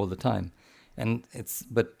you all the time.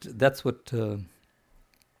 But that's what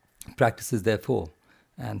practice is there for,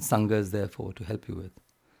 and Sangha is there for, to help you with.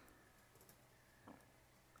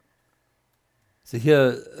 So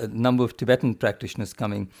here, a number of Tibetan practitioners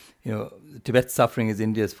coming. Tibet's suffering is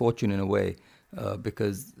India's fortune in a way,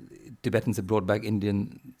 because Tibetans have brought back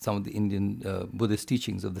some of the Indian Buddhist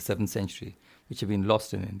teachings of the 7th century, which have been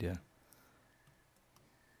lost in India.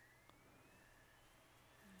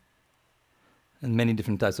 And many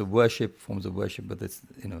different types of worship, forms of worship, but it's,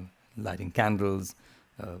 lighting candles,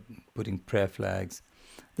 putting prayer flags.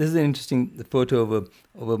 This is an interesting photo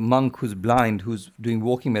of a monk who's blind, who's doing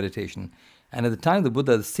walking meditation. And at the time of the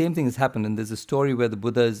Buddha, the same thing has happened, and there's a story where the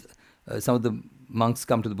Buddha is, some of the monks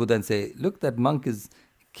come to the Buddha and say, look, that monk is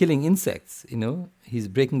killing insects, he's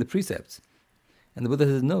breaking the precepts. And the Buddha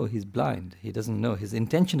says, no, he's blind, he doesn't know, his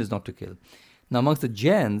intention is not to kill. Now amongst the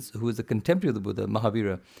Jains, who is a contemporary of the Buddha,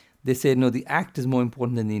 Mahavira, they say, no, the act is more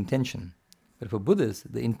important than the intention. But for Buddhists,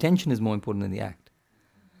 the intention is more important than the act.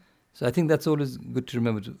 So I think that's always good to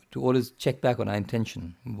remember, to always check back on our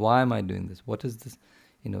intention. Why am I doing this? What is this?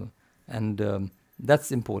 And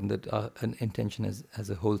that's important, that our intention has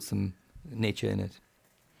a wholesome nature in it.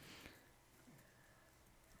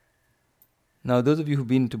 Now, those of you who've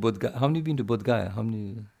been to Bodh Gaya, how many have been to Bodh Gaya? How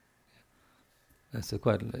many? So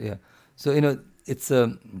quite a lot, yeah. So,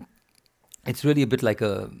 it's really a bit like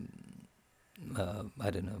a,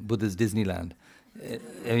 Buddha's Disneyland.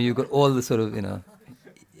 You've got all the sort of,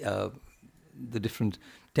 the different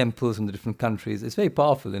temples from the different countries. It's very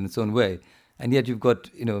powerful in its own way. And yet you've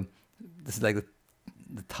got, this is like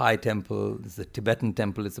the Thai temple, this is the Tibetan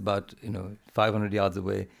temple, it's about, 500 yards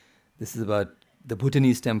away. This is about the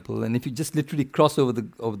Bhutanese temple, and if you just literally cross over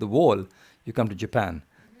the wall, you come to Japan.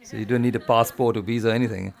 So you don't need a passport or visa or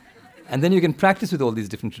anything. And then you can practice with all these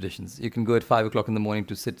different traditions. You can go at 5 o'clock in the morning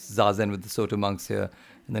to sit zazen with the Soto monks here,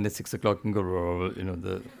 and then at 6 o'clock you can go,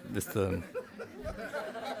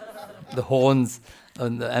 the horns,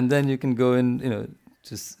 and then you can go in,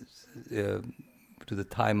 to the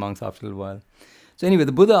Thai monks after a little while. So anyway,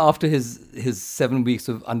 the Buddha, after his 7 weeks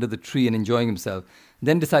of under the tree and enjoying himself,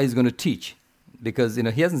 then decides he's going to teach, because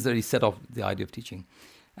he hasn't really set off the idea of teaching.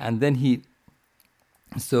 And then he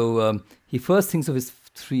first thinks of his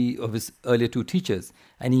earlier 2 teachers,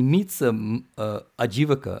 and he meets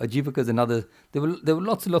Ajivaka. Ajivaka is another. There were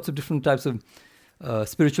lots and lots of different types of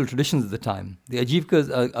spiritual traditions at the time. The Ajivakas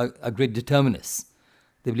are great determinists.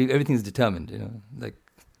 They believe everything is determined. Like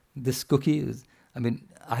this cookie is.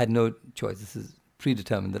 I had no choice. This is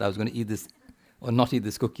predetermined that I was going to eat this or not eat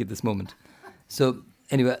this cookie at this moment. So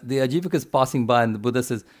anyway, the Ajivaka is passing by, and the Buddha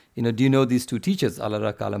says, do you know these 2 teachers,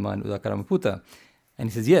 Alara Kalama and Udakaramaputa? And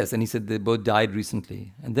he says, yes. And he said, they both died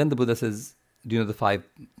recently. And then the Buddha says, do you know the five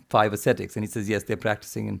ascetics? And he says, yes, they're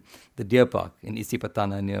practicing in the deer park in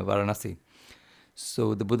Isipatana near Varanasi.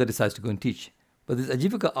 So the Buddha decides to go and teach. But this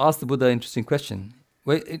Ajivaka asked the Buddha an interesting question.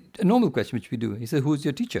 Well, a normal question, which we do. He said, who's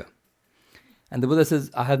your teacher? And the Buddha says,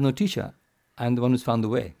 I have no teacher. I'm the one who's found the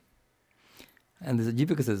way. And this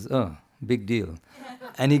Ajivaka says, oh, big deal.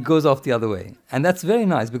 And he goes off the other way. And that's very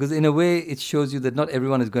nice, because in a way it shows you that not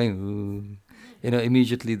everyone is going, ooh,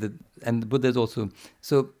 immediately. And the Buddha is also...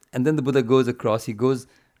 And then the Buddha goes across, he goes...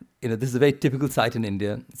 this is a very typical site in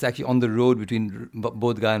India. It's actually on the road between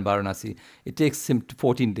Bodh Gaya and Varanasi. It takes him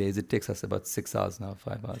 14 days. It takes us about 6 hours now,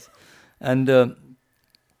 5 hours. And,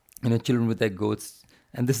 children with their goats.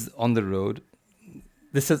 And this is on the road.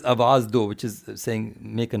 This says Avaz Do, which is saying,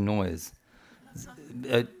 make a noise.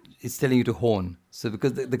 It's telling you to horn. So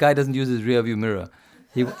because the guy doesn't use his rear view mirror.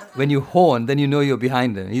 When you horn, then you know you're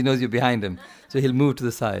behind him. He knows you're behind him. So he'll move to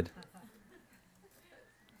the side.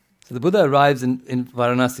 So the Buddha arrives in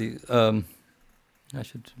Varanasi.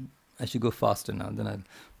 I should go faster now. Then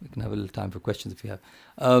we can have a little time for questions if you have.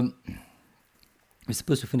 We're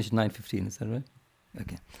supposed to finish at 9:15. Is that right?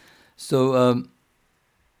 Okay. So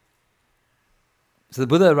the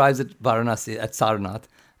Buddha arrives at Varanasi, at Sarnath,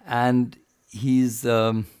 and he's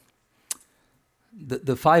the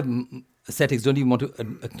 5 ascetics don't even want to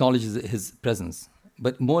acknowledge his presence,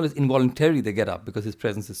 but more or less involuntarily they get up because his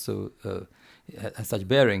presence is so has such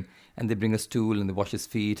bearing, and they bring a stool and they wash his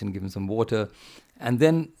feet and give him some water, and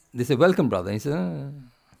then they say, "Welcome, brother." And he says,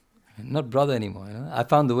 "Not brother anymore. I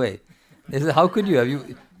found the way." They said, "How could you have?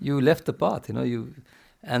 You left the path,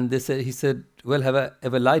 And he said, "Well, have I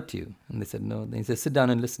ever lied to you?" And they said, "No." Then he said, "Sit down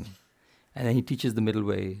and listen." And then he teaches the middle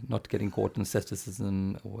way, not getting caught in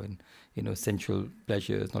asceticism or in sensual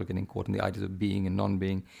pleasures, not getting caught in the ideas of being and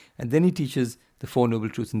non-being. And then he teaches the 4 Noble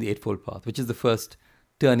Truths in the Eightfold Path, which is the first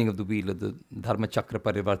turning of the wheel of the Dharma Chakra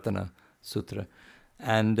Parivartana Sutra.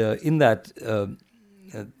 And in that,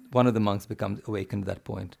 one of the monks becomes awakened at that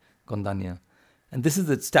point, Kondanya. And this is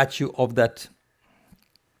the statue of that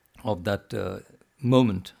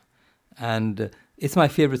moment. And it's my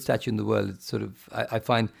favorite statue in the world. It's sort of, I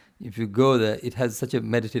find if you go there, it has such a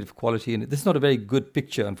meditative quality in it. This is not a very good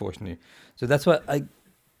picture, unfortunately. So that's why I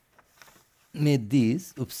made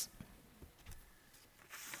these. Oops.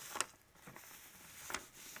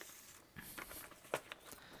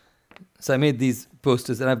 So I made these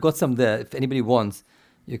posters, and I've got some there. If anybody wants,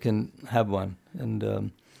 you can have one.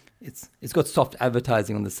 And it's got soft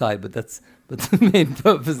advertising on the side, but the main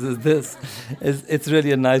purpose is this. It's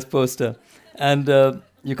really a nice poster, and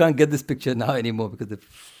you can't get this picture now anymore because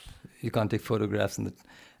you can't take photographs.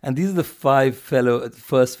 And these are the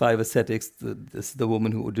first 5 ascetics. This is the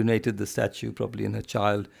woman who donated the statue, probably, and her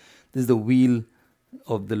child. This is the wheel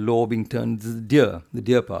of the law being turned. This is the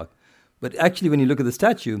deer park. But actually, when you look at the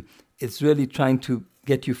statue, it's really trying to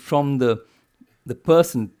get you from the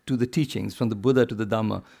person to the teachings, from the Buddha to the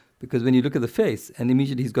Dhamma. Because when you look at the face, and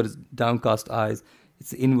immediately he's got his downcast eyes, it's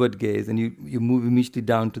the inward gaze, and you move immediately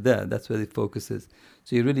down to there. That's where the focus is.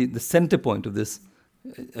 So you really, the center point of this,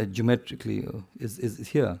 geometrically, is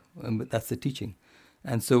here. That's the teaching.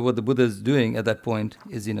 And so what the Buddha is doing at that point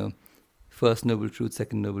is, first Noble Truth,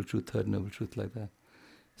 second Noble Truth, third Noble Truth, like that.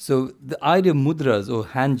 So the idea of mudras or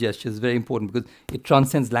hand gestures is very important because it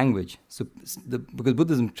transcends language. So because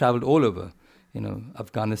Buddhism traveled all over,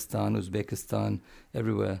 Afghanistan, Uzbekistan,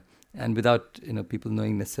 everywhere, and without people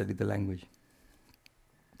knowing necessarily the language.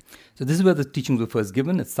 So this is where the teachings were first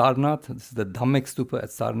given at Sarnath. This is the Dhammek Stupa at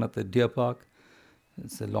Sarnath, the deer park.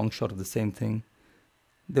 It's a long shot of the same thing.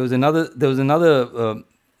 There was another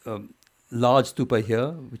large stupa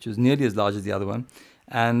here, which was nearly as large as the other one.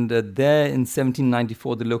 And there in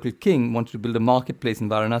 1794, the local king wanted to build a marketplace in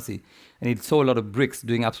Varanasi. And he saw a lot of bricks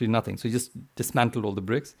doing absolutely nothing. So he just dismantled all the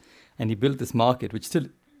bricks. And he built this market, which still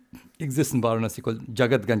exists in Varanasi, called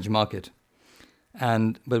Jagatganj Market.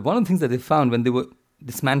 But one of the things that they found when they were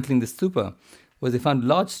dismantling the stupa was they found a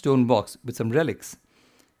large stone box with some relics.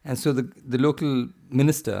 And so the local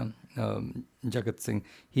minister, Jagat Singh,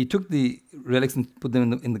 he took the relics and put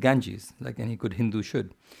them in the Ganges, like any good Hindu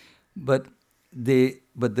should. But the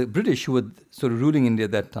British, who were sort of ruling India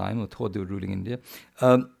at that time, or thought they were ruling India,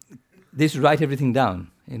 they used to write everything down,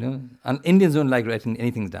 And Indians don't like writing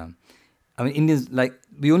anything down. I mean, Indians,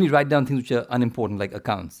 we only write down things which are unimportant, like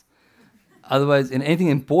accounts. Otherwise, anything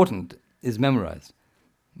important is memorized.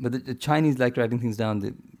 But the Chinese like writing things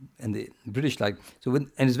down, and the British like. And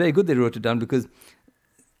it's very good they wrote it down because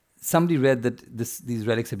somebody read that these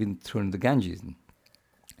relics had been thrown in the Ganges.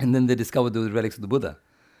 And then they discovered those relics of the Buddha.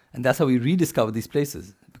 And that's how we rediscovered these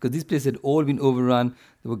places. Because these places had all been overrun.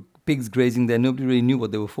 There were pigs grazing there. Nobody really knew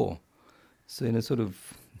what they were for. So, it was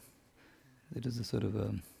a sort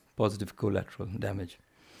of positive collateral damage.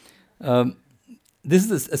 this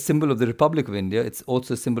is a symbol of the Republic of India. It's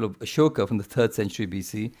also a symbol of Ashoka from the 3rd century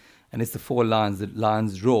BC, and it's the 4 lions. The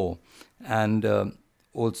lions roar, and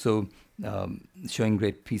also showing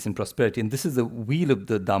great peace and prosperity. And this is the wheel of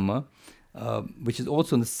the Dhamma, which is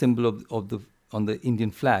also the symbol on the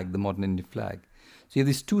Indian flag, the modern Indian flag. So you have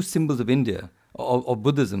these 2 symbols of India, of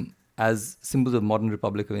Buddhism, as symbols of modern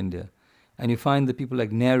Republic of India. And you find that people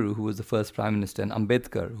like Nehru, who was the first Prime Minister, and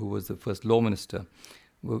Ambedkar, who was the first Law Minister,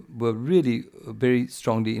 were really very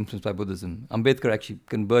strongly influenced by Buddhism. Ambedkar actually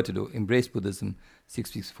converted or embraced Buddhism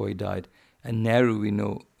 6 weeks before he died. And Nehru, we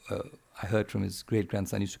know, I heard from his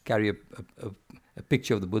great-grandson, used to carry a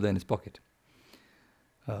picture of the Buddha in his pocket.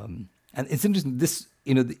 And it's interesting, this,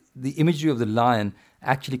 the imagery of the lion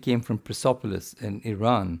actually came from Persepolis in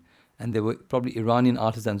Iran, and there were probably Iranian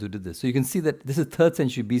artisans who did this. So you can see that this is 3rd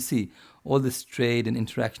century BC. All this trade and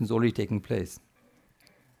interaction is already taking place.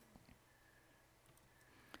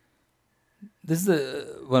 This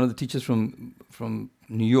is one of the teachers from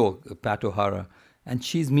New York, Pat O'Hara, and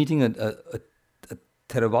she's meeting a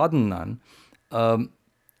Theravadan nun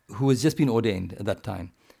who has just been ordained at that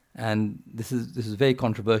time. And this is a very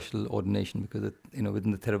controversial ordination because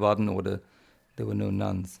within the Theravadan order there were no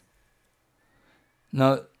nuns.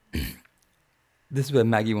 Now, this is where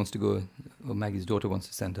Maggie wants to go, or Maggie's daughter wants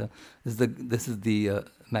to send her.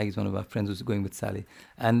 Maggie's one of our friends who's going with Sally,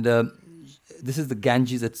 and this is the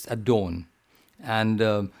Ganges at dawn, and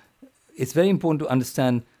it's very important to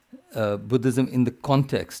understand Buddhism in the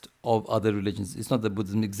context of other religions. It's not that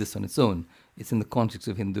Buddhism exists on its own; it's in the context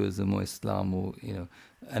of Hinduism or Islam, or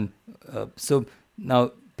and so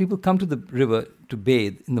now people come to the river to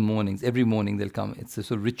bathe in the mornings. Every morning they'll come. It's a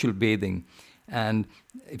sort of ritual bathing. And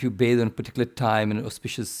if you bathe on a particular time, in an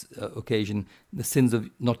auspicious occasion, the sins of,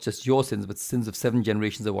 not just your sins, but sins of 7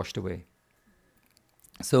 generations are washed away.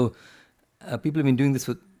 So people have been doing this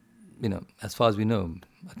for, as far as we know,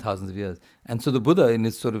 thousands of years. And so the Buddha, in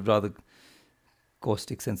his sort of rather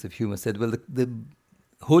caustic sense of humor, said, well, the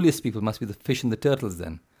holiest people must be the fish and the turtles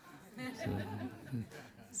then. So,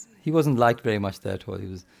 he wasn't liked very much there at all. He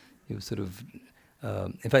was sort of...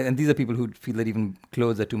 in fact, and these are people who feel that even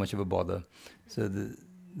clothes are too much of a bother. So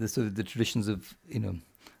the sort of the traditions of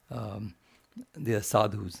they are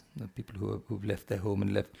sadhus, people who've left their home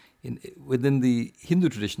and left within the Hindu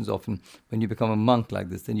traditions. Often, when you become a monk like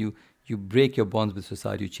this, then you break your bonds with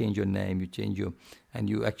society. You change your name, and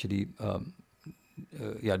you actually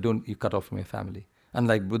you cut off from your family.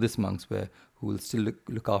 Unlike Buddhist monks, who will still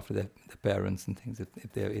look after their parents and things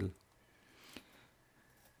if they are ill.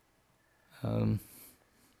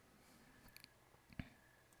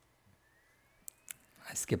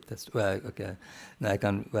 I skipped this. Well, okay. No, I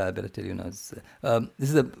can't. Well, I better tell you now. This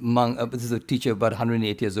is a monk. This is a teacher about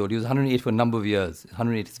 108 years old. He was 108 for a number of years.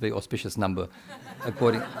 108 is a very auspicious number,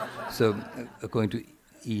 according to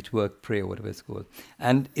Eat, Work, Pray, or whatever it's called.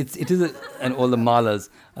 And and all the malas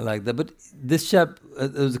are like that. But this chap,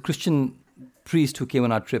 there was a Christian priest who came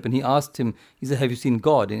on our trip, and he asked him. He said, "Have you seen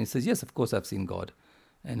God?" And he says, "Yes, of course, I've seen God."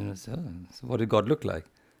 And so what did God look like?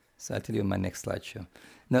 So I'll tell you in my next slideshow.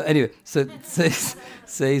 No, anyway, so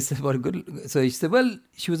he said, what a good... So he said, well,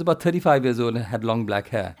 she was about 35 years old and had long black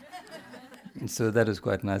hair. And so that was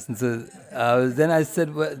quite nice. And so then I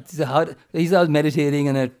said, well, I was meditating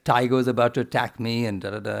and a tiger was about to attack me and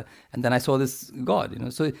da-da-da. And then I saw this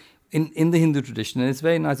God, So in the Hindu tradition, and it's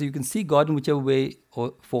very nice, you can see God in whichever way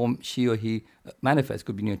or form she or he manifests.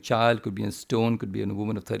 Could be in a child, could be in a stone, could be in a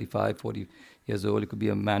woman of 35, 40 years old. It could be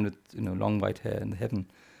a man with long white hair in the heaven.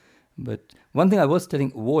 But one thing I was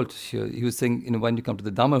telling Walt here, he was saying, when you come to the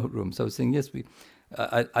Dhamma room, so I was saying, yes,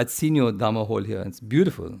 I'd seen your Dhamma hall here, and it's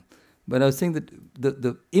beautiful. But I was saying that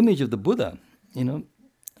the image of the Buddha,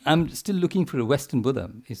 I'm still looking for a Western Buddha.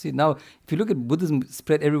 You see, now, if you look at Buddhism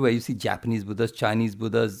spread everywhere, you see Japanese Buddhas, Chinese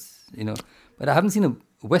Buddhas, but I haven't seen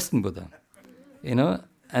a Western Buddha,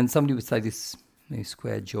 and somebody with like this maybe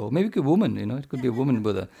square jaw, maybe a woman, it could be a woman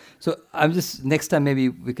Buddha. So I'm just, next time maybe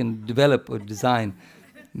we can develop or design,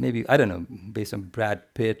 maybe, I don't know, based on Brad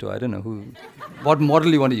Pitt or I don't know what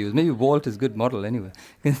model you want to use. Maybe Walt is a good model anyway.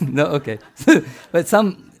 No, okay. But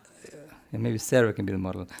maybe Sarah can be the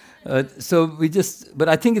model. But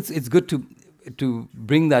I think it's good to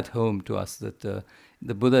bring that home to us, that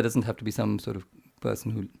the Buddha doesn't have to be some sort of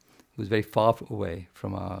person who's very far away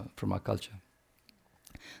from our culture.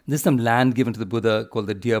 There's some land given to the Buddha called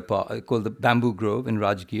the Bamboo Grove in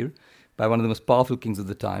Rajgir by one of the most powerful kings of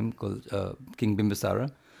the time, called King Bimbisara.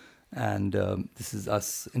 And this is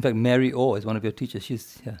us. In fact, Mary O is one of your teachers.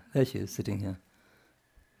 She's here. There she is, sitting here.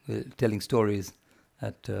 We're telling stories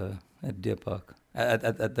at Deer Park,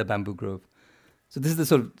 at the Bamboo Grove. So this is the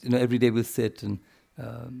sort of, every day we'll sit and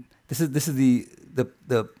This is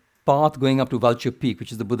the path going up to Vulture Peak,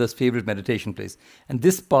 which is the Buddha's favorite meditation place. And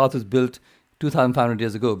this path was built 2,500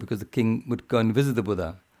 years ago because the king would go and visit the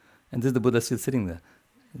Buddha. And this is the Buddha still sitting there.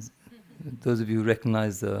 Those of you who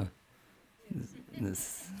recognize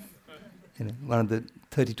this, one of the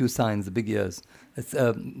 32 signs, the big ears. That's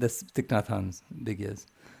Thich Nhat Hanh's big ears.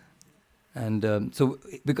 And Thich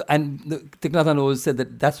Nhat Hanh always said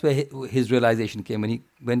that that's where his realization came when he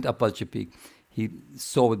went up Vulture Peak. He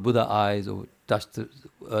saw with Buddha eyes or touched the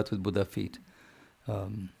earth with Buddha feet.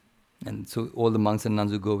 And so all the monks and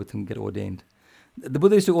nuns who go with him get ordained. The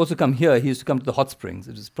Buddha used to also come here. He used to come to the hot springs.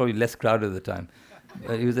 It was probably less crowded at the time.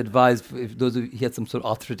 He was advised if he had some sort of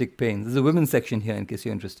arthritic pain. There's a women's section here in case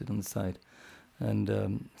you're interested on the side. And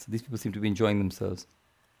so these people seem to be enjoying themselves.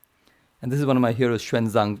 And this is one of my heroes,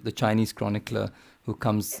 Xuanzang, the Chinese chronicler, who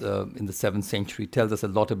comes in the 7th century, tells us a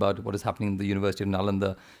lot about what is happening in the University of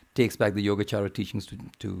Nalanda, takes back the Yogacara teachings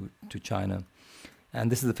to China.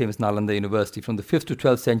 And this is the famous Nalanda University. From the 5th to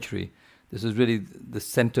 12th century, this was really the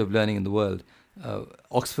center of learning in the world.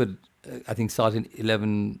 Oxford, I think, started in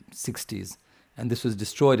 1160s, and this was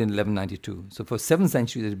destroyed in 1192. So for 7th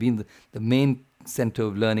century, it had been the main center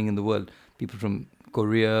of learning in the world. People from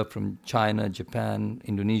Korea, from China, Japan,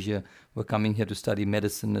 Indonesia were coming here to study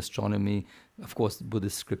medicine, astronomy, of course,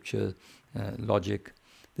 Buddhist scripture, logic.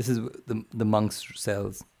 This is the monks'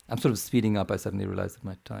 cells. I'm sort of speeding up. I suddenly realized that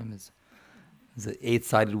my time is an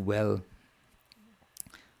 8-sided well.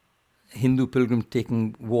 Hindu pilgrim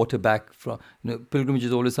taking water back from, pilgrimage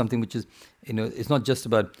is always something which is, it's not just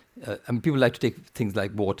about, people like to take things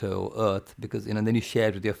like water or earth because, then you share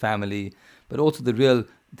it with your family, but also the real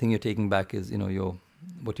thing you're taking back is,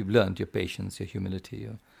 what you've learned, your patience, your humility,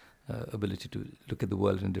 your ability to look at the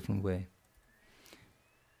world in a different way.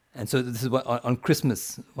 And so this is what, on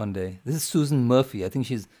Christmas one day, this is Susan Murphy. I think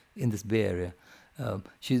she's in this Bay Area.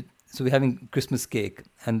 So we're having Christmas cake,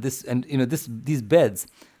 and these beds.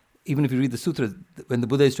 Even if you read the sutras, when the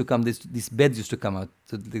Buddha used to come, these beds used to come out.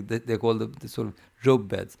 So they're called the sort of robe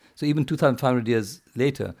beds. So even 2,500 years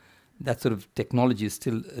later, that sort of technology is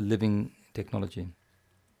still a living technology.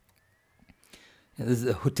 This is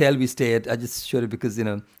a hotel we stay at. I just showed it because,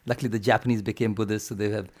 luckily the Japanese became Buddhists, so they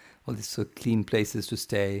have all these so clean places to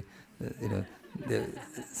stay.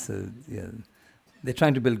 They're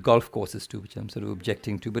trying to build golf courses too, which I'm sort of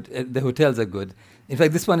objecting to, but the hotels are good. In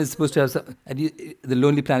fact, this one is supposed to have the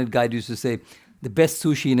Lonely Planet guide used to say, the best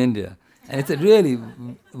sushi in India. And it's a really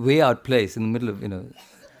way out place in the middle of,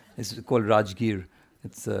 it's called Rajgir.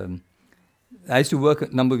 I used to work a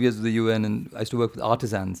number of years with the UN, and I used to work with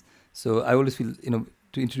artisans. So I always feel,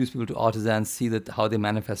 to introduce people to artisans, see how they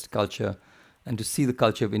manifest culture, and to see the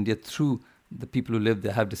culture of India through the people who live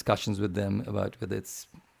there, have discussions with them about whether it's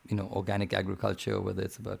organic agriculture, or whether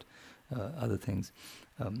it's about other things,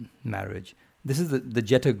 marriage. This is the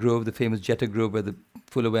Jeta Grove, the famous Jeta Grove, where the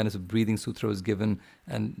full awareness of breathing sutra was given,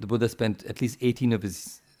 and the Buddha spent at least 18 of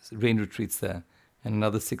his rain retreats there, and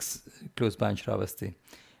another 6 close by in Shravasti.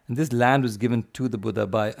 And this land was given to the Buddha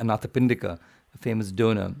by Anathapindika, a famous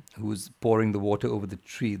donor, who was pouring the water over the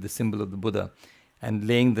tree, the symbol of the Buddha, and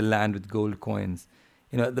laying the land with gold coins.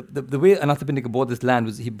 The way Anathapindika bought this land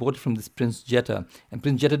was he bought it from this Prince Jeta, and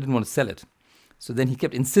Prince Jeta didn't want to sell it. So then he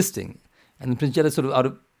kept insisting. And Prince Jeta, sort of out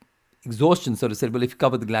of exhaustion, sort of said, well, if you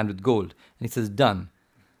cover the land with gold. And he says, done.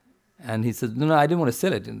 And he says, no, I didn't want to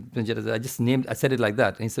sell it. And Prince Jeta said, I said it like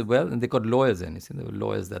that. And he said, well, and they got lawyers in. He said, there were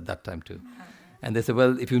lawyers at that time too. And they said,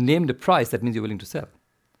 well, if you named a price, that means you're willing to sell.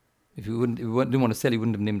 If you didn't want to sell, you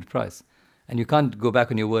wouldn't have named a price. And you can't go back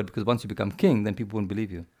on your word, because once you become king, then people won't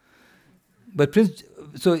believe you. But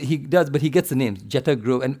he gets the names, Jeta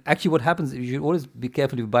Grove. And actually what happens, you should always be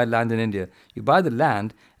careful if you buy land in India. You buy the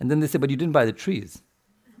land, and then they say, but you didn't buy the trees.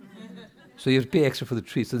 So you have to pay extra for the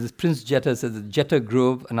trees. So this Prince Jeta says, Jeta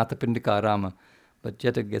Grove, Anathapindika Arama. But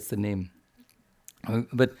Jeta gets the name.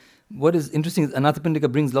 But what is interesting is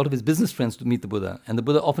Anathapindika brings a lot of his business friends to meet the Buddha. And the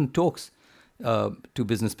Buddha often talks to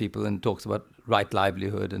business people and talks about right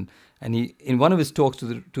livelihood. And he, in one of his talks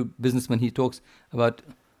to businessmen, he talks about...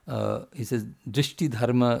 he says, Drishti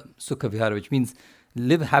Dharma Sukha Vihara, which means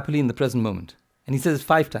live happily in the present moment. And he says it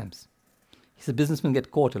 5 times. He says businessmen get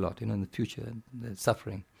caught a lot, in the future, and they're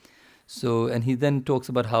suffering. So, and he then talks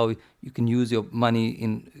about how you can use your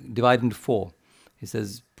money divide into 4. He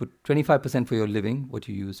says, put 25% for your living, what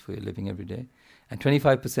you use for your living every day, and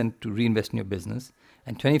 25% to reinvest in your business,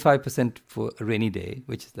 and 25% for a rainy day,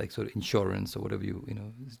 which is like sort of insurance or whatever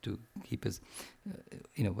is to keep as,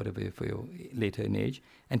 whatever for your later in age,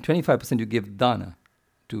 and 25% you give dana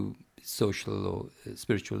to social or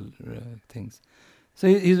spiritual things. So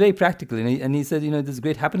he's very practical, and he said, there's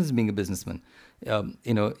great happiness in being a businessman.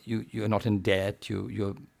 You're not in debt.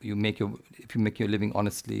 You make your living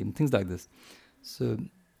honestly, and things like this. So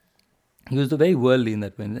he was very worldly in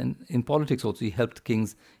that way. And in politics also, he helped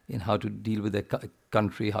kings in how to deal with their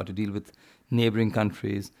country, how to deal with neighboring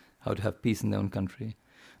countries, how to have peace in their own country.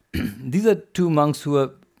 These are two monks who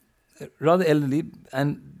are rather elderly,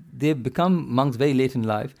 and they've become monks very late in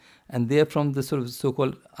life, and they're from the sort of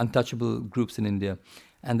so-called untouchable groups in India.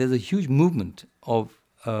 And there's a huge movement of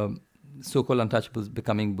so-called untouchables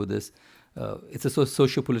becoming Buddhists. It's a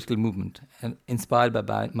socio-political movement, and inspired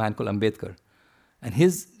by a man called Ambedkar. And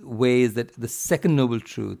his way is that the second noble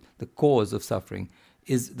truth, the cause of suffering,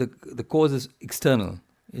 is the cause is external.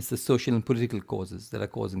 It's the social and political causes that are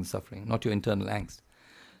causing the suffering, not your internal angst.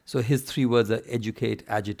 So his three words are educate,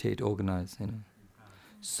 agitate, organize.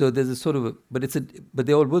 So there's a sort of but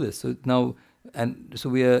they're all Buddhists. So now, and so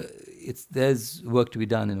there's work to be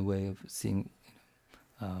done in a way of seeing.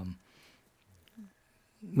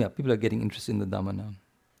 People are getting interested in the Dhamma now,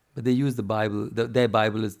 but they use the Bible. Their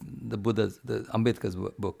Bible is the Buddha's, the Ambedkar's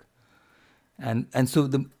book, and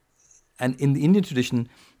in the Indian tradition,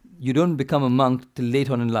 you don't become a monk till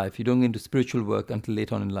late on in life. You don't get into spiritual work until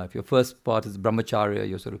late on in life. Your first part is brahmacharya.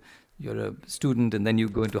 You're a student, and then you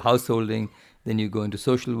go into householding, then you go into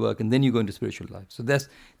social work, and then you go into spiritual life. So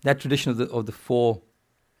that tradition of the four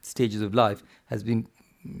stages of life has been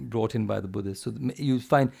brought in by the Buddhists. So if you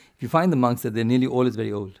find the monks that they're nearly always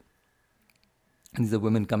very old, and these are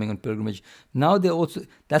women coming on pilgrimage. Now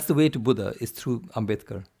that's the way to Buddha, is through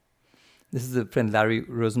Ambedkar. This is a friend, Larry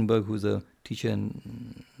Rosenberg, who's a teacher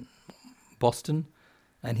in Boston,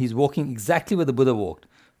 and he's walking exactly where the Buddha walked,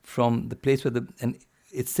 from the place where and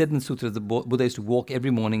it's said in the sutras, the Buddha used to walk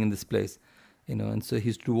every morning in this place, and so he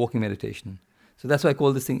used to do walking meditation. So that's why I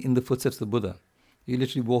call this thing in the footsteps of the Buddha. You're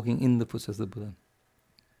literally walking in the footsteps of the Buddha.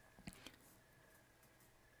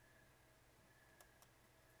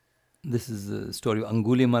 This is a story of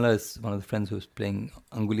Angulimala. Is one of the friends who was playing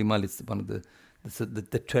Angulimala. It's one of the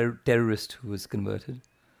terrorist who was converted,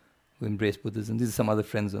 who embraced Buddhism. These are some other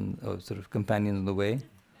friends sort of companions on the way.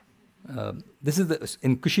 This is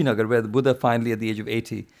in Kushinagar, where the Buddha finally, at the age of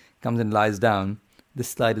 80, comes and lies down. This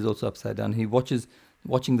slide is also upside down. He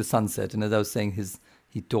watching the sunset, and as I was saying,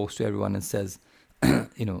 he talks to everyone and says,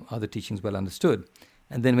 are the teachings well understood?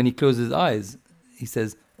 And then when he closes his eyes, he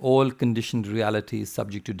says, all conditioned reality is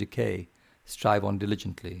subject to decay. Strive on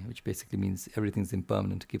diligently, which basically means everything's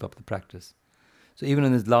impermanent. Keep up the practice. So even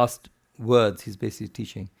in his last words, he's basically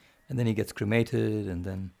teaching. And then he gets cremated, and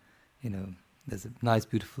then, there's a nice,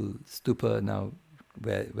 beautiful stupa now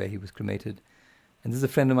where he was cremated. And this is a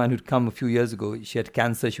friend of mine who'd come a few years ago. She had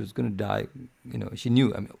cancer. She was going to die. She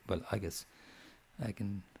knew. I guess I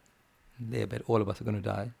can lay a bet all of us are going to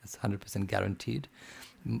die. It's 100% guaranteed.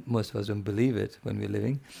 Most of us don't believe it when we're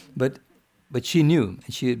living. But she knew.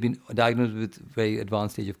 And she had been diagnosed with very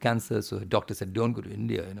advanced stage of cancer. So her doctor said, don't go to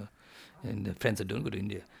India, And her friend said, don't go to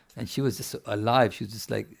India. And she was just alive. She was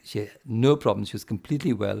just like, she had no problems. She was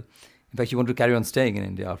completely well. In fact, she wanted to carry on staying in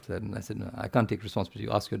India after that. And I said, no, I can't take responsibility.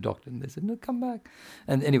 You ask your doctor. And they said, no, come back.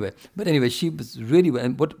 And anyway, she was really well.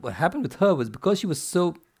 And what happened with her was, because she was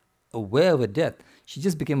so aware of her death, she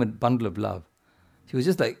just became a bundle of love. She was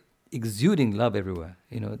just like exuding love everywhere.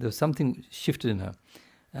 There was something shifted in her.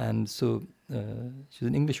 And so she's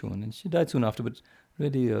an English woman. And she died soon after, but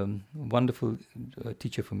really a wonderful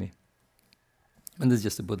teacher for me. And this is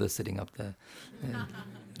just a Buddha sitting up there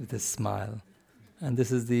with a smile. And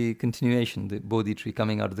this is the continuation, the Bodhi tree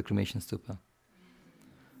coming out of the cremation stupa.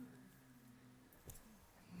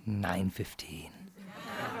 9:15.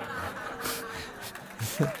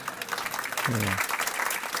 Yeah.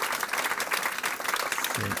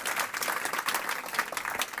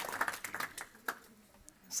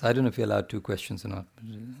 So I don't know if you're allowed 2 questions or not.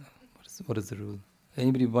 What is the rule?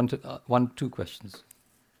 Anybody want 2 questions?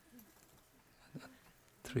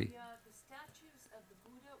 3. The statues of the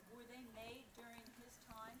Buddha, were they made during his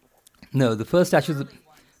time? No, the first statues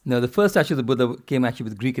of the Buddha came actually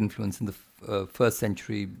with Greek influence in the 1st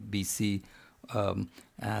century BC,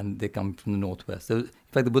 and they come from the northwest. So, in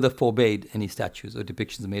fact, the Buddha forbade any statues or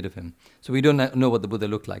depictions made of him. So we don't know what the Buddha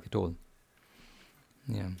looked like at all.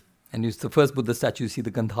 Yeah, and the first Buddha statue, you see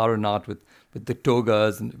the Gandharan art with the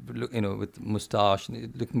togas and with moustache,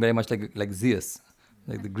 and looking very much like Zeus,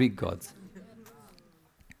 like the Greek gods.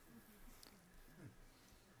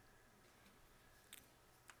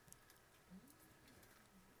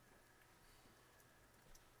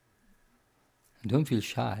 Don't feel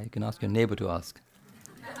shy. You can ask your neighbor to ask.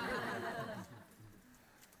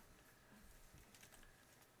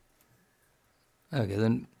 Okay,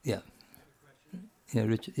 then, yeah. Yeah,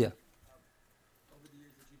 Richard. Yeah. Over the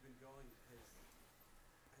years that you've been going, has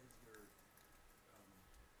your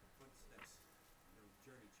footsteps,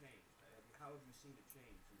 journey changed? How have you seen it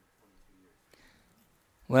change in 22 years?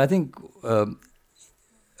 Well,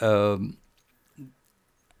 um,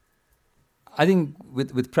 I think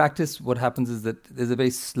with practice, what happens is that there's a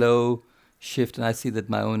very slow shift, and I see that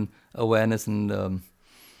my own awareness and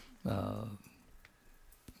uh,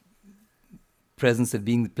 presence at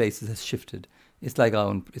being the places has shifted. It's like our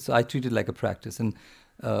own. So I treat it like a practice, and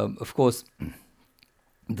of course,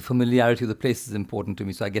 the familiarity of the place is important to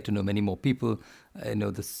me. So I get to know many more people. I know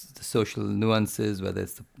the social nuances, whether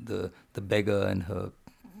it's the beggar and her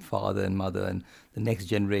father and mother, and the next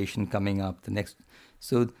generation coming up.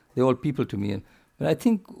 So they're all people to me. But I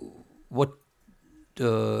think what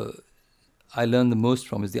I learn the most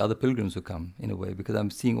from is the other pilgrims who come, in a way, because I'm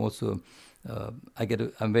seeing also.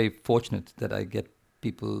 I'm very fortunate that I get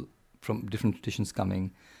people from different traditions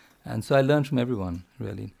coming, and so I learn from everyone,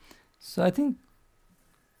 really. So I think,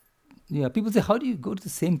 yeah, people say, how do you go to the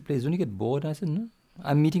same place? Don't you get bored? And I said, no,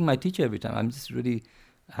 I'm meeting my teacher every time. I'm just really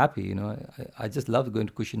happy, I just love going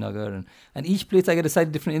to Kushinagar, and each place I get a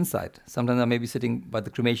slightly different insight. Sometimes I may be sitting by the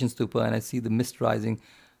cremation stupa and I see the mist rising,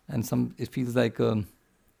 and it feels like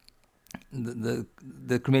the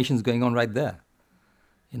cremation is going on right there,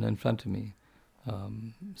 in front of me.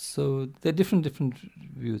 So there are different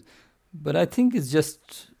views. But I think it's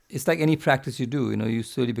like any practice you do, you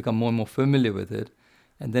slowly become more and more familiar with it,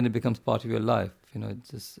 and then it becomes part of your life, and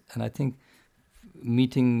I think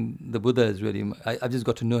meeting the Buddha is really, I've just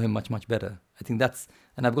got to know him much, much better. I think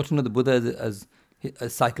and I've got to know the Buddha as a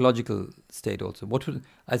psychological state also.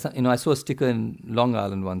 I saw a sticker in Long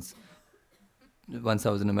Island once I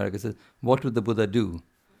was in America, it says, what would the Buddha do?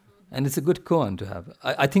 And it's a good koan to have.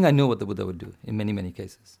 I think I know what the Buddha would do in many, many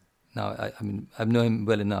cases. Now, I've known him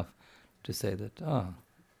well enough to say that,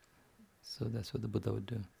 so that's what the Buddha would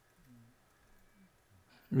do.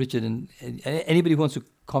 Richard, and anybody who wants to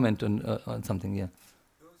comment on something, yeah.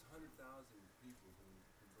 Those 100,000 people who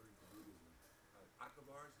converted to Buddhism,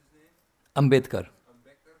 Akbar is his name? Ambedkar.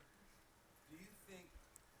 Ambedkar. Do you think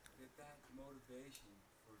that motivation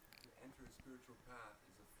to enter a spiritual path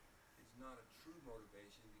is not a true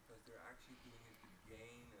motivation because they're actually doing it to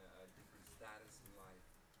gain a different status in life,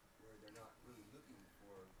 where they're not really looking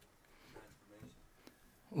for transformation?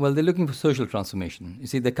 Well, they're looking for social transformation. You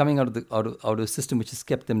see, they're coming out of a system which has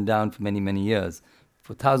kept them down for many, many years,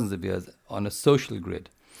 for thousands of years, on a social grid.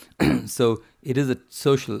 So it is a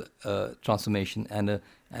social transformation and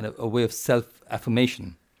a way of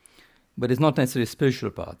self-affirmation. But it's not necessarily a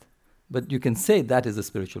spiritual path. But you can say that is a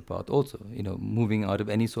spiritual path also. Moving out of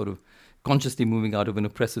any sort of, consciously moving out of an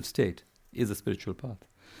oppressive state is a spiritual path.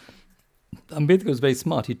 Ambedkar was very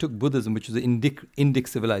smart. He took Buddhism, which was an Indic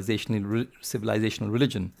civilizational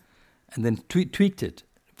religion, and then tweaked it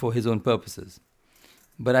for his own purposes.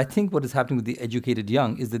 But I think what is happening with the educated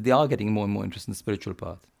young is that they are getting more and more interested in the spiritual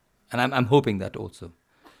path. And I'm hoping that also.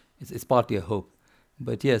 It's partly a hope.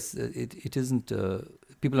 But yes, it isn't,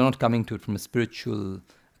 people are not coming to it from a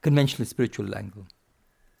conventionally spiritual angle.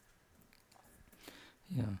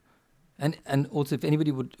 Yeah. And also, if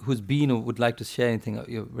anybody who's been or would like to share anything,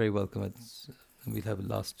 you're very welcome. We'll have the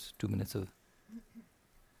last 2 minutes of.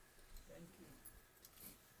 Thank you.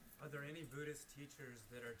 Are there any Buddhist teachers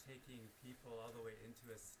that are taking people all the way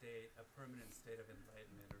into a permanent state of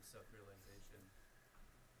enlightenment or self-realization?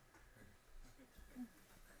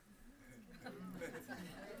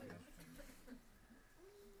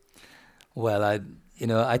 Well, I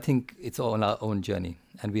think it's all on our own journey,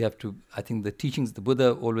 and we have to. I think the teachings, the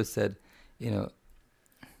Buddha always said,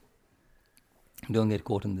 don't get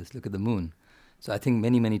caught in this. Look at the moon. So I think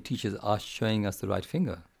many, many teachers are showing us the right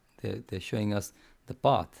finger. They're showing us the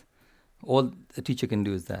path. All a teacher can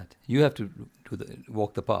do is that. You have to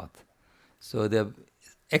walk the path. So they're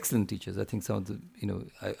excellent teachers. I think some of the,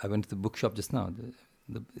 I went to the bookshop just now.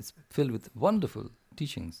 It's filled with wonderful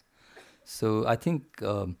teachings. So I think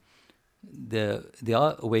they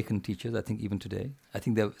are awakened teachers, I think, even today. I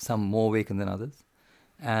think there are some more awakened than others.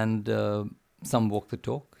 And some walk the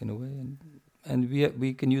talk, in a way. And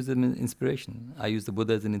we can use them as inspiration. I use the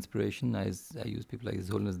Buddha as an inspiration. I use people like His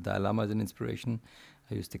Holiness Dalai Lama as an inspiration.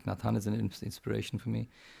 I use Thich Nhat Hanh as an inspiration for me.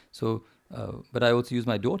 So, but I also use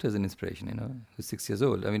my daughter as an inspiration, who's 6 years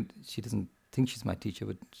old. I mean, she doesn't think she's my teacher,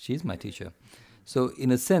 but she's my teacher. So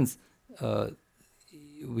in a sense,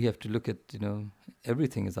 we have to look at,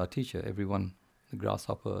 everything is our teacher. Everyone, the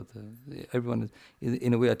grasshopper, everyone is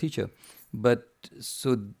in a way our teacher. But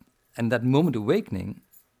and that moment of awakening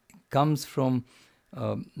comes from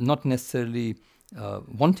not necessarily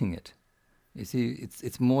wanting it. You see,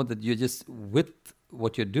 it's more that you're just with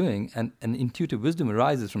what you're doing, and an intuitive wisdom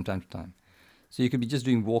arises from time to time. So you could be just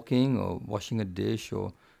doing walking or washing a dish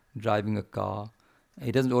or driving a car.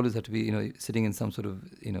 It doesn't always have to be, sitting in some sort of,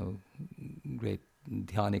 great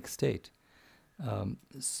dhyanic state.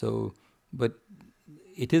 But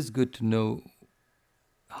it is good to know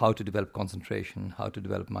how to develop concentration, how to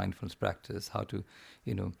develop mindfulness practice, how to,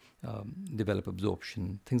 develop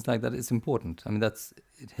absorption, things like that. It's important. I mean,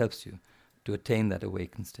 it helps you to attain that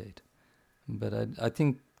awakened state. But I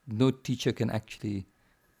think no teacher can actually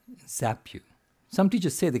zap you. Some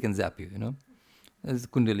teachers say they can zap you, There's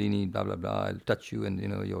Kundalini, blah, blah, blah, I'll touch you and,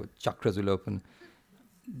 your chakras will open.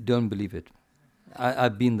 Don't believe it.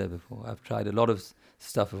 I've been there before. I've tried a lot of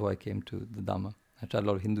stuff before I came to the Dhamma. I tried a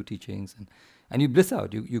lot of Hindu teachings. And you bliss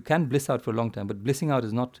out. You can bliss out for a long time, but blissing out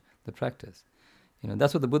is not the practice.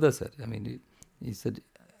 That's what the Buddha said. I mean, he said,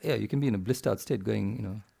 yeah, you can be in a blissed out state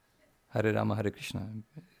going, Hare Rama, Hare Krishna.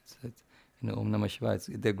 It's, Om Namah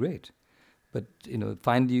Shivaya. They're great. But,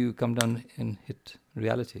 come down and hit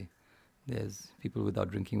reality. There's people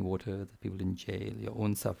without drinking water, there's people in jail, your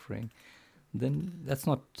own suffering. Then that's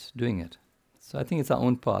not doing it. So I think it's our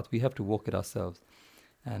own path. We have to walk it ourselves.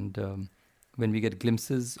 And when we get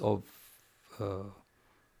glimpses of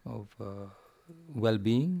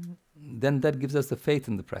well-being, then that gives us the faith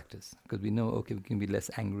in the practice. Because we know, okay, we can be less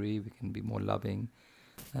angry, we can be more loving.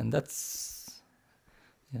 And that's,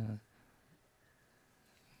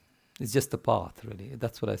 it's just the path, really.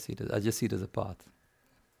 That's what I see it as. I just see it as a path.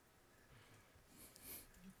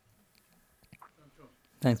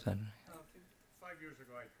 Thanks, man. 5 years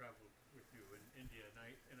ago, I traveled with you in India,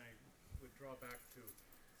 and I would draw back to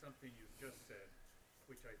something you just said,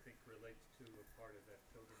 which I think relates to a part of that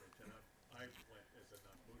pilgrimage. And I went as a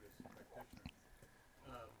non-Buddhist practitioner.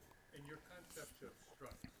 And your concept of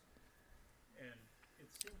structs. And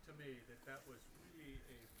it seemed to me that that was really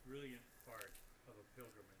a brilliant part of a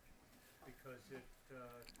pilgrimage, because it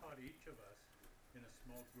taught each of us in a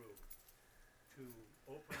small group to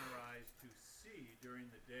open our eyes to see during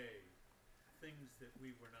the day things that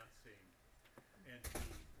we were not seeing, and to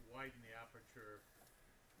widen the aperture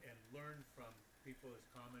and learn from people as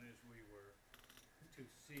common as we were, to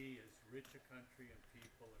see as rich a country and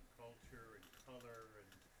people and culture and color and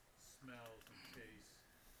smells and tastes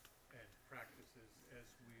and practices as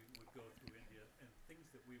we would go through India, and things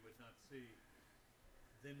that we would not see.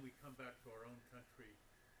 Then we come back to our own country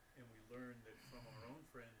and we learn that from our own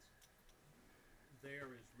friends, they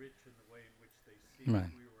are as rich in the way in which they see Right.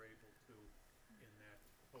 as we were able to in that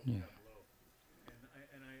whole Yeah. tableau.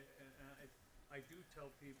 And I do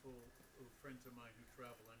tell people, friends of mine who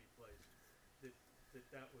travel any place,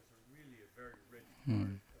 that was a very rich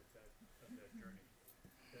part of that journey.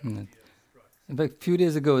 That idea of structs. In fact, a few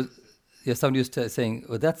days ago, somebody was saying,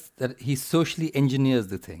 that he socially engineers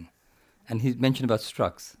the thing. And he mentioned about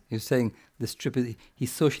structs. He was saying this trip, he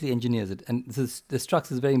socially engineers it. And the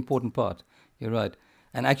structs is a very important part. You're right.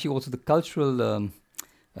 And actually also the cultural,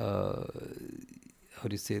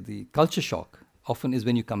 the culture shock often is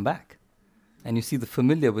when you come back and you see the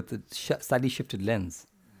familiar with the slightly shifted lens.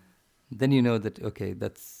 Then you know that, okay,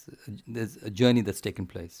 there's a journey that's taken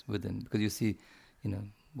place within, because you see,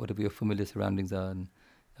 whatever your familiar surroundings are. And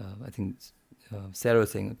I think Sarah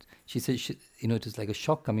was saying, she said, it was like a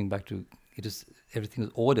shock coming back to, everything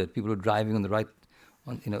was ordered. People were driving on the right,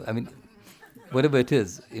 whatever it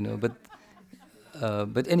is,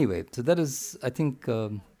 but anyway, so that is, I think,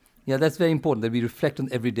 that's very important, that we reflect on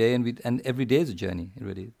every day, and every day is a journey,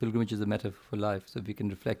 really. Pilgrimage is a metaphor for life, so if we can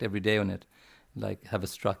reflect every day on it, like have a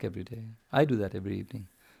struck every day. I do that every evening.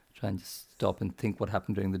 Try and just stop and think what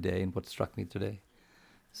happened during the day and what struck me today.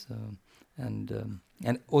 So, and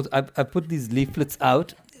also I put these leaflets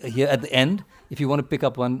out here at the end. If you want to pick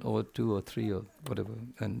up one or two or three or whatever,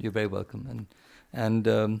 and you're very welcome. And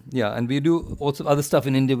we do also other stuff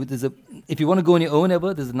in India. If you want to go on your own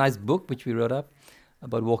ever, there's a nice book which we wrote up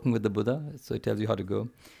about walking with the Buddha. So it tells you how to go.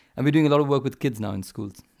 And we're doing a lot of work with kids now in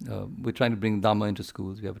schools. We're trying to bring Dhamma into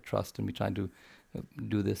schools. We have a trust, and we're trying to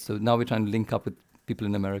do this. So now we're trying to link up with people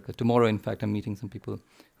in America. Tomorrow, in fact, I'm meeting some people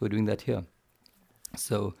who are doing that here.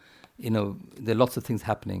 So, there are lots of things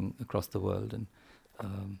happening across the world, and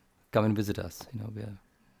come and visit us.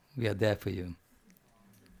 We are there for you.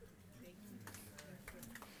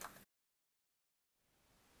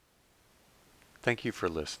 Thank you for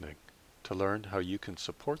listening. To learn how you can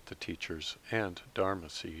support the teachers and Dharma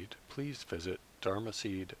Seed, please visit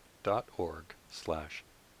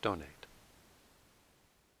dharmaseed.org/donate.